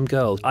good-time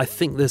girl. I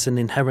think there's an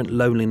inherent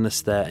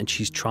loneliness there, and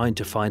she's trying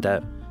to find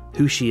out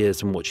who she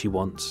is and what she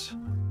wants.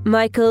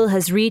 Michael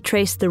has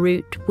retraced the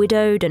route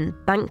widowed and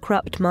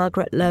bankrupt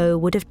Margaret Lowe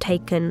would have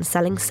taken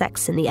selling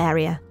sex in the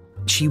area.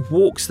 She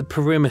walks the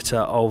perimeter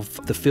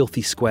of the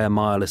filthy square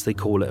mile, as they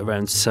call it,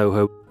 around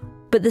Soho.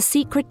 But the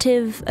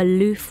secretive,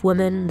 aloof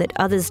woman that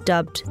others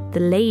dubbed the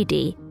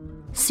Lady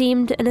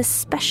seemed an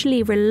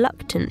especially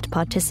reluctant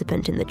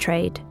participant in the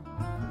trade,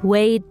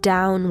 weighed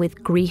down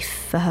with grief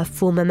for her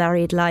former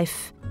married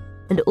life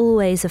and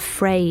always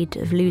afraid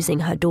of losing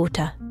her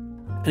daughter.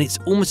 And it's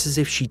almost as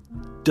if she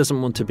doesn't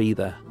want to be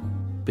there,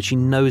 but she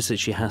knows that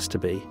she has to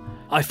be.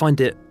 I find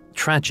it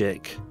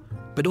tragic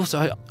But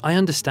also, I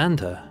understand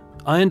her.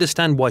 I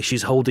understand why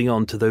she's holding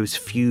on to those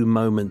few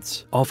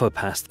moments of her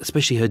past,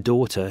 especially her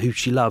daughter, who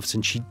she loves,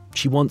 and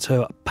she wants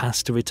her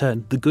past to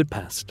return, the good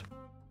past.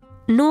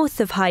 North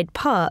of Hyde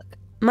Park,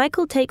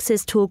 Michael takes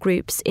his tour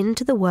groups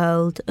into the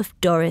world of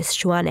Doris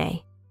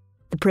Chouanet,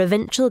 the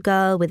provincial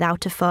girl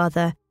without a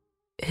father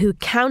who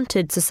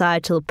countered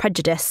societal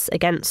prejudice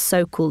against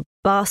so-called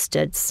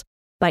bastards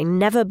by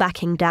never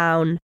backing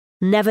down,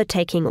 never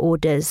taking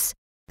orders,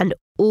 and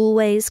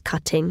always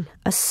cutting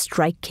a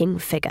striking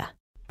figure.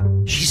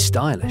 She's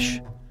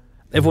stylish.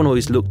 Everyone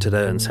always looked at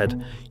her and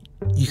said,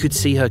 you could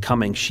see her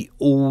coming. She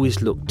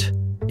always looked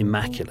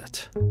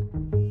immaculate.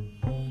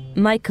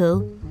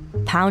 Michael,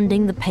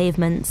 pounding the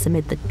pavements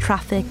amid the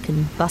traffic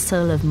and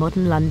bustle of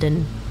modern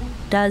London,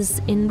 does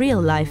in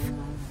real life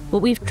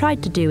what we've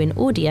tried to do in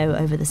audio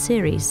over the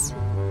series: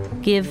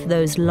 give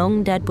those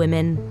long-dead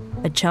women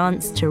a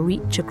chance to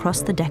reach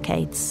across the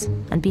decades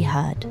and be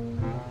heard.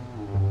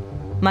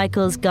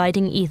 Michael's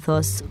guiding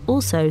ethos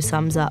also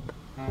sums up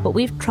what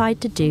we've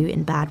tried to do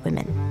in Bad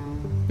Women,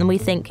 and we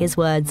think his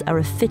words are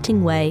a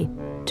fitting way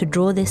to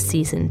draw this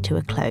season to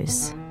a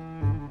close.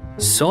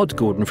 Sod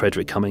Gordon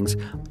Frederick Cummings.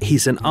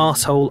 He's an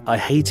arsehole. I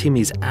hate him.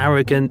 He's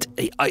arrogant.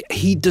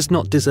 He does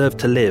not deserve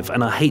to live,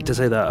 and I hate to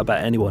say that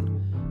about anyone.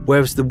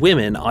 Whereas the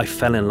women, I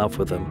fell in love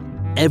with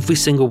them. Every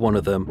single one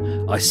of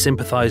them. I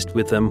sympathised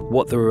with them,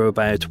 what they were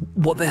about,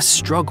 what their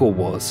struggle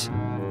was.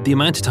 The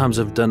amount of times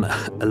I've done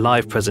a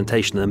live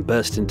presentation and then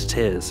burst into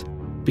tears.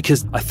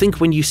 Because I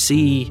think when you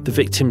see the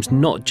victims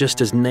not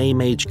just as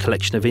name-age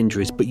collection of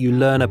injuries, but you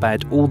learn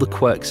about all the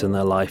quirks in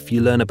their life,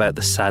 you learn about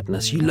the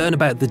sadness, you learn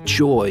about the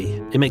joy.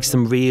 It makes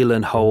them real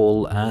and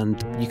whole,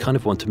 and you kind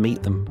of want to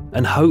meet them.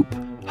 And hope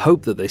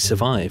that they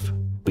survive,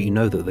 but you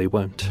know that they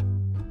won't.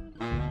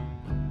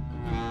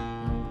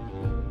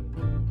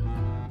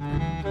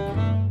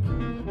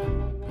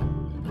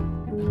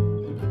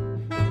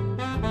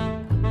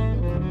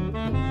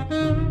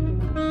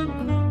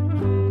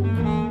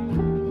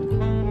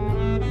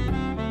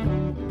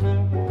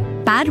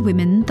 Bad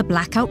Women, The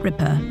Blackout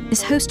Ripper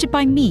is hosted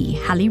by me,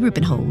 Hallie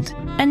Rubenhold.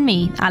 And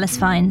me, Alice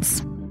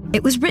Fiennes.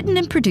 It was written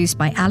and produced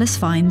by Alice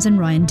Fiennes and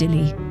Ryan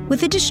Dilley,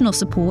 with additional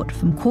support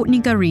from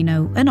Courtney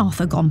Garino and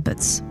Arthur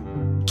Gompertz.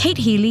 Kate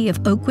Healy of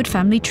Oakwood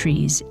Family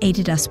Trees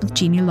aided us with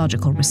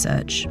genealogical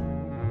research.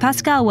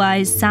 Pascal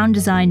Wise sound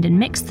designed and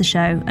mixed the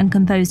show and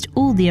composed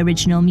all the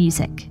original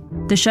music.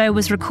 The show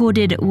was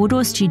recorded at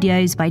Wardour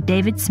Studios by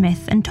David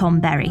Smith and Tom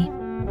Berry.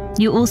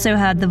 You also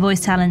heard the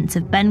voice talents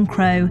of Ben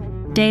Crow,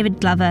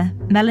 David Glover,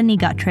 Melanie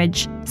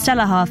Guttridge,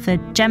 Stella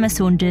Harford, Gemma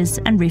Saunders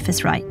and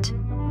Rufus Wright.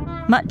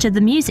 Much of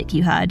the music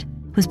you heard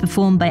was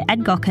performed by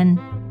Ed Gocken,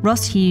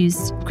 Ross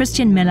Hughes,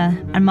 Christian Miller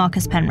and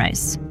Marcus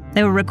Penrose.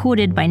 They were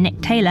recorded by Nick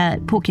Taylor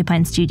at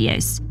Porcupine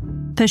Studios.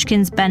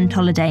 Pushkin's Ben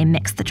Tolliday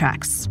mixed the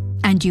tracks.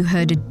 And you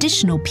heard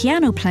additional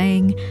piano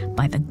playing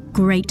by the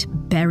great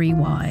Berry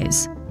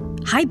Wise.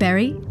 Hi,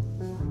 Berry.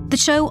 The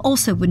show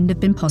also wouldn't have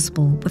been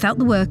possible without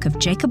the work of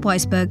Jacob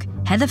Weisberg,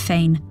 Heather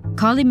Fain,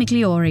 Carly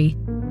Migliori,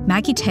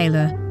 Maggie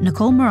Taylor,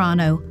 Nicole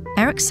Morano,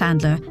 Eric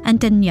Sandler, and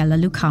Daniela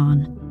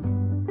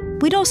Lucan.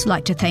 We'd also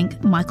like to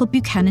thank Michael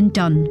Buchanan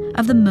Dunn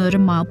of the Murder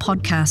Mile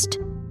podcast,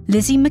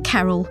 Lizzie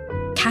McCarroll,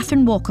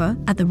 Catherine Walker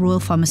at the Royal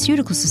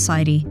Pharmaceutical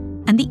Society,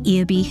 and the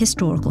Earby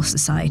Historical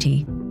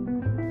Society.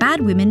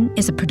 Bad Women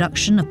is a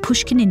production of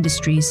Pushkin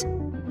Industries.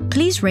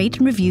 Please rate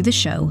and review the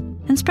show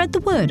and spread the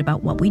word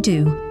about what we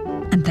do.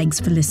 And thanks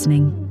for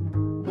listening.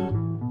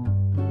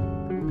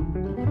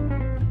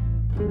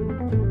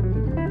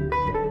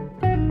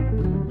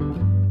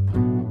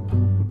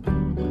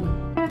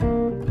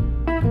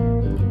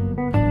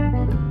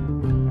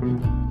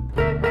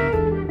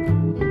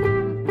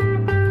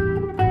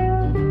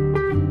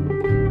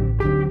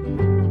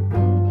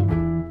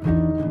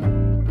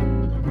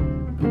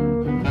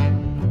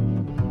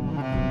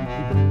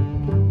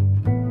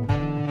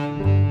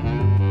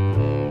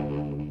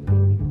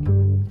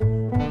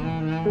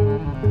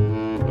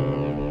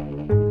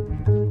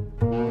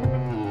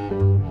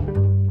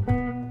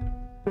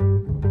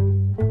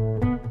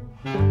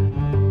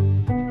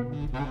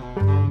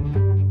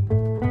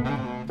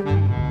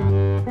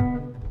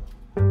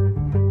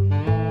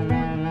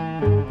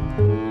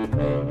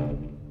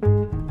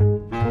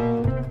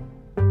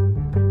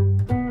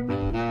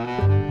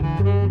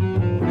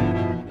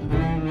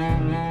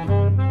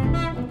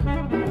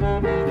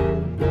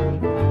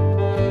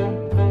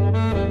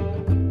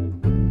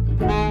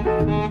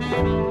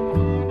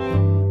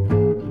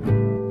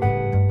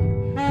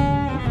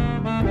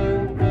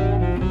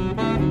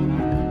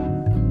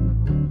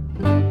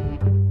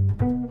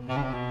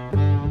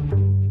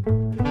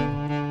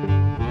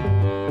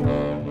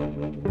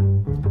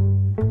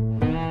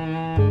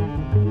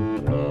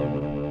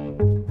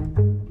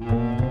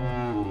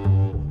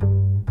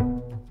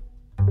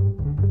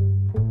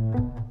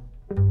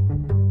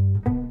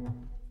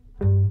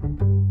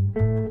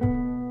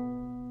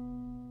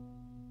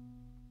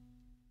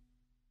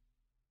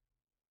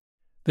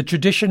 The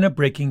tradition of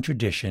breaking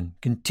tradition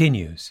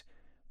continues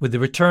with the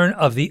return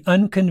of the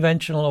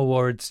unconventional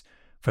awards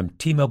from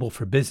T-Mobile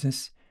for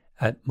Business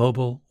at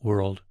Mobile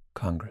World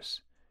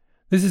Congress.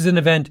 This is an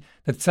event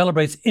that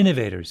celebrates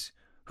innovators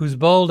whose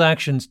bold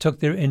actions took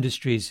their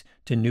industries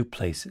to new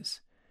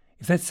places.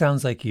 If that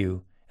sounds like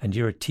you and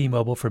you're a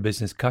T-Mobile for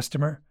Business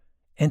customer,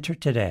 enter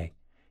today.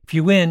 If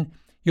you win,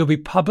 you'll be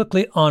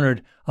publicly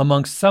honored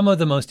amongst some of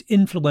the most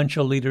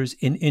influential leaders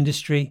in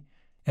industry.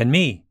 And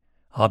me,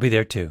 I'll be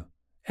there too.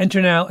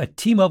 Enter now at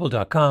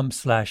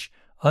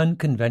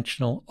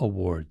tmobile.com/unconventional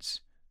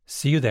awards.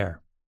 See you there.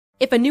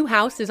 If a new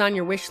house is on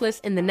your wish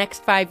list in the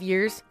next 5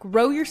 years,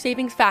 grow your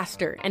savings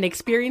faster and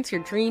experience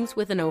your dreams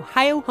with an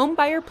Ohio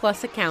Homebuyer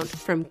Plus account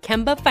from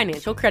Kemba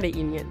Financial Credit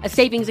Union. A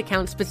savings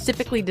account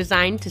specifically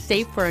designed to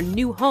save for a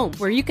new home,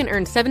 where you can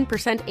earn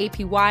 7%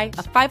 APY,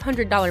 a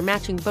 $500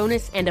 matching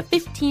bonus, and a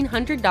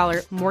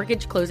 $1,500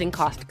 mortgage closing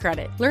cost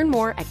credit. Learn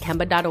more at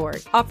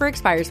Kemba.org. Offer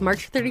expires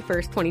March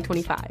 31st,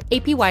 2025.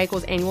 APY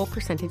equals annual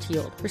percentage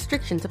yield.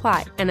 Restrictions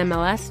apply.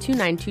 NMLS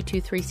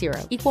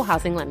 292230. Equal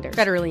housing lender.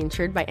 Federally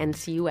insured by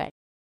NCUA.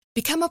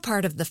 Become a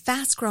part of the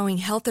fast-growing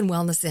health and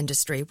wellness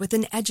industry with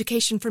an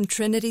education from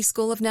Trinity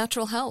School of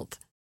Natural Health.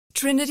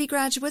 Trinity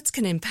graduates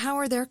can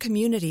empower their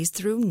communities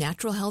through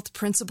natural health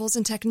principles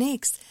and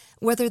techniques,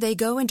 whether they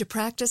go into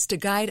practice to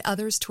guide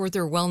others toward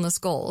their wellness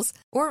goals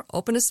or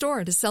open a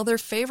store to sell their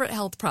favorite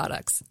health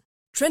products.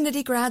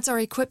 Trinity grads are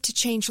equipped to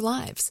change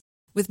lives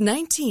with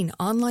 19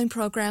 online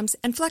programs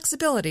and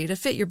flexibility to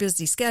fit your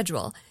busy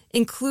schedule,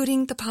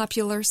 including the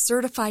popular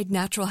Certified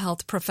Natural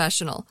Health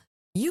Professional.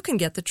 You can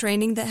get the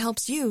training that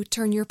helps you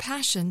turn your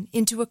passion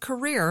into a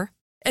career.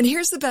 And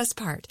here's the best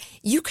part.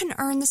 You can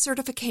earn the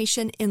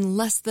certification in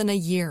less than a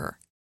year.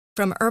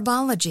 From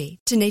herbology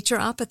to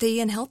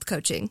naturopathy and health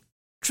coaching,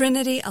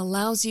 Trinity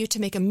allows you to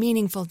make a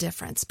meaningful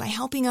difference by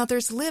helping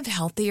others live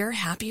healthier,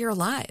 happier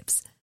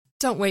lives.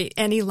 Don't wait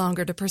any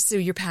longer to pursue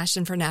your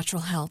passion for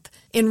natural health.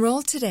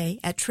 Enroll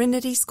today at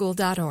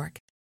trinityschool.org.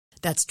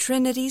 That's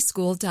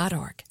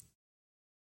trinityschool.org.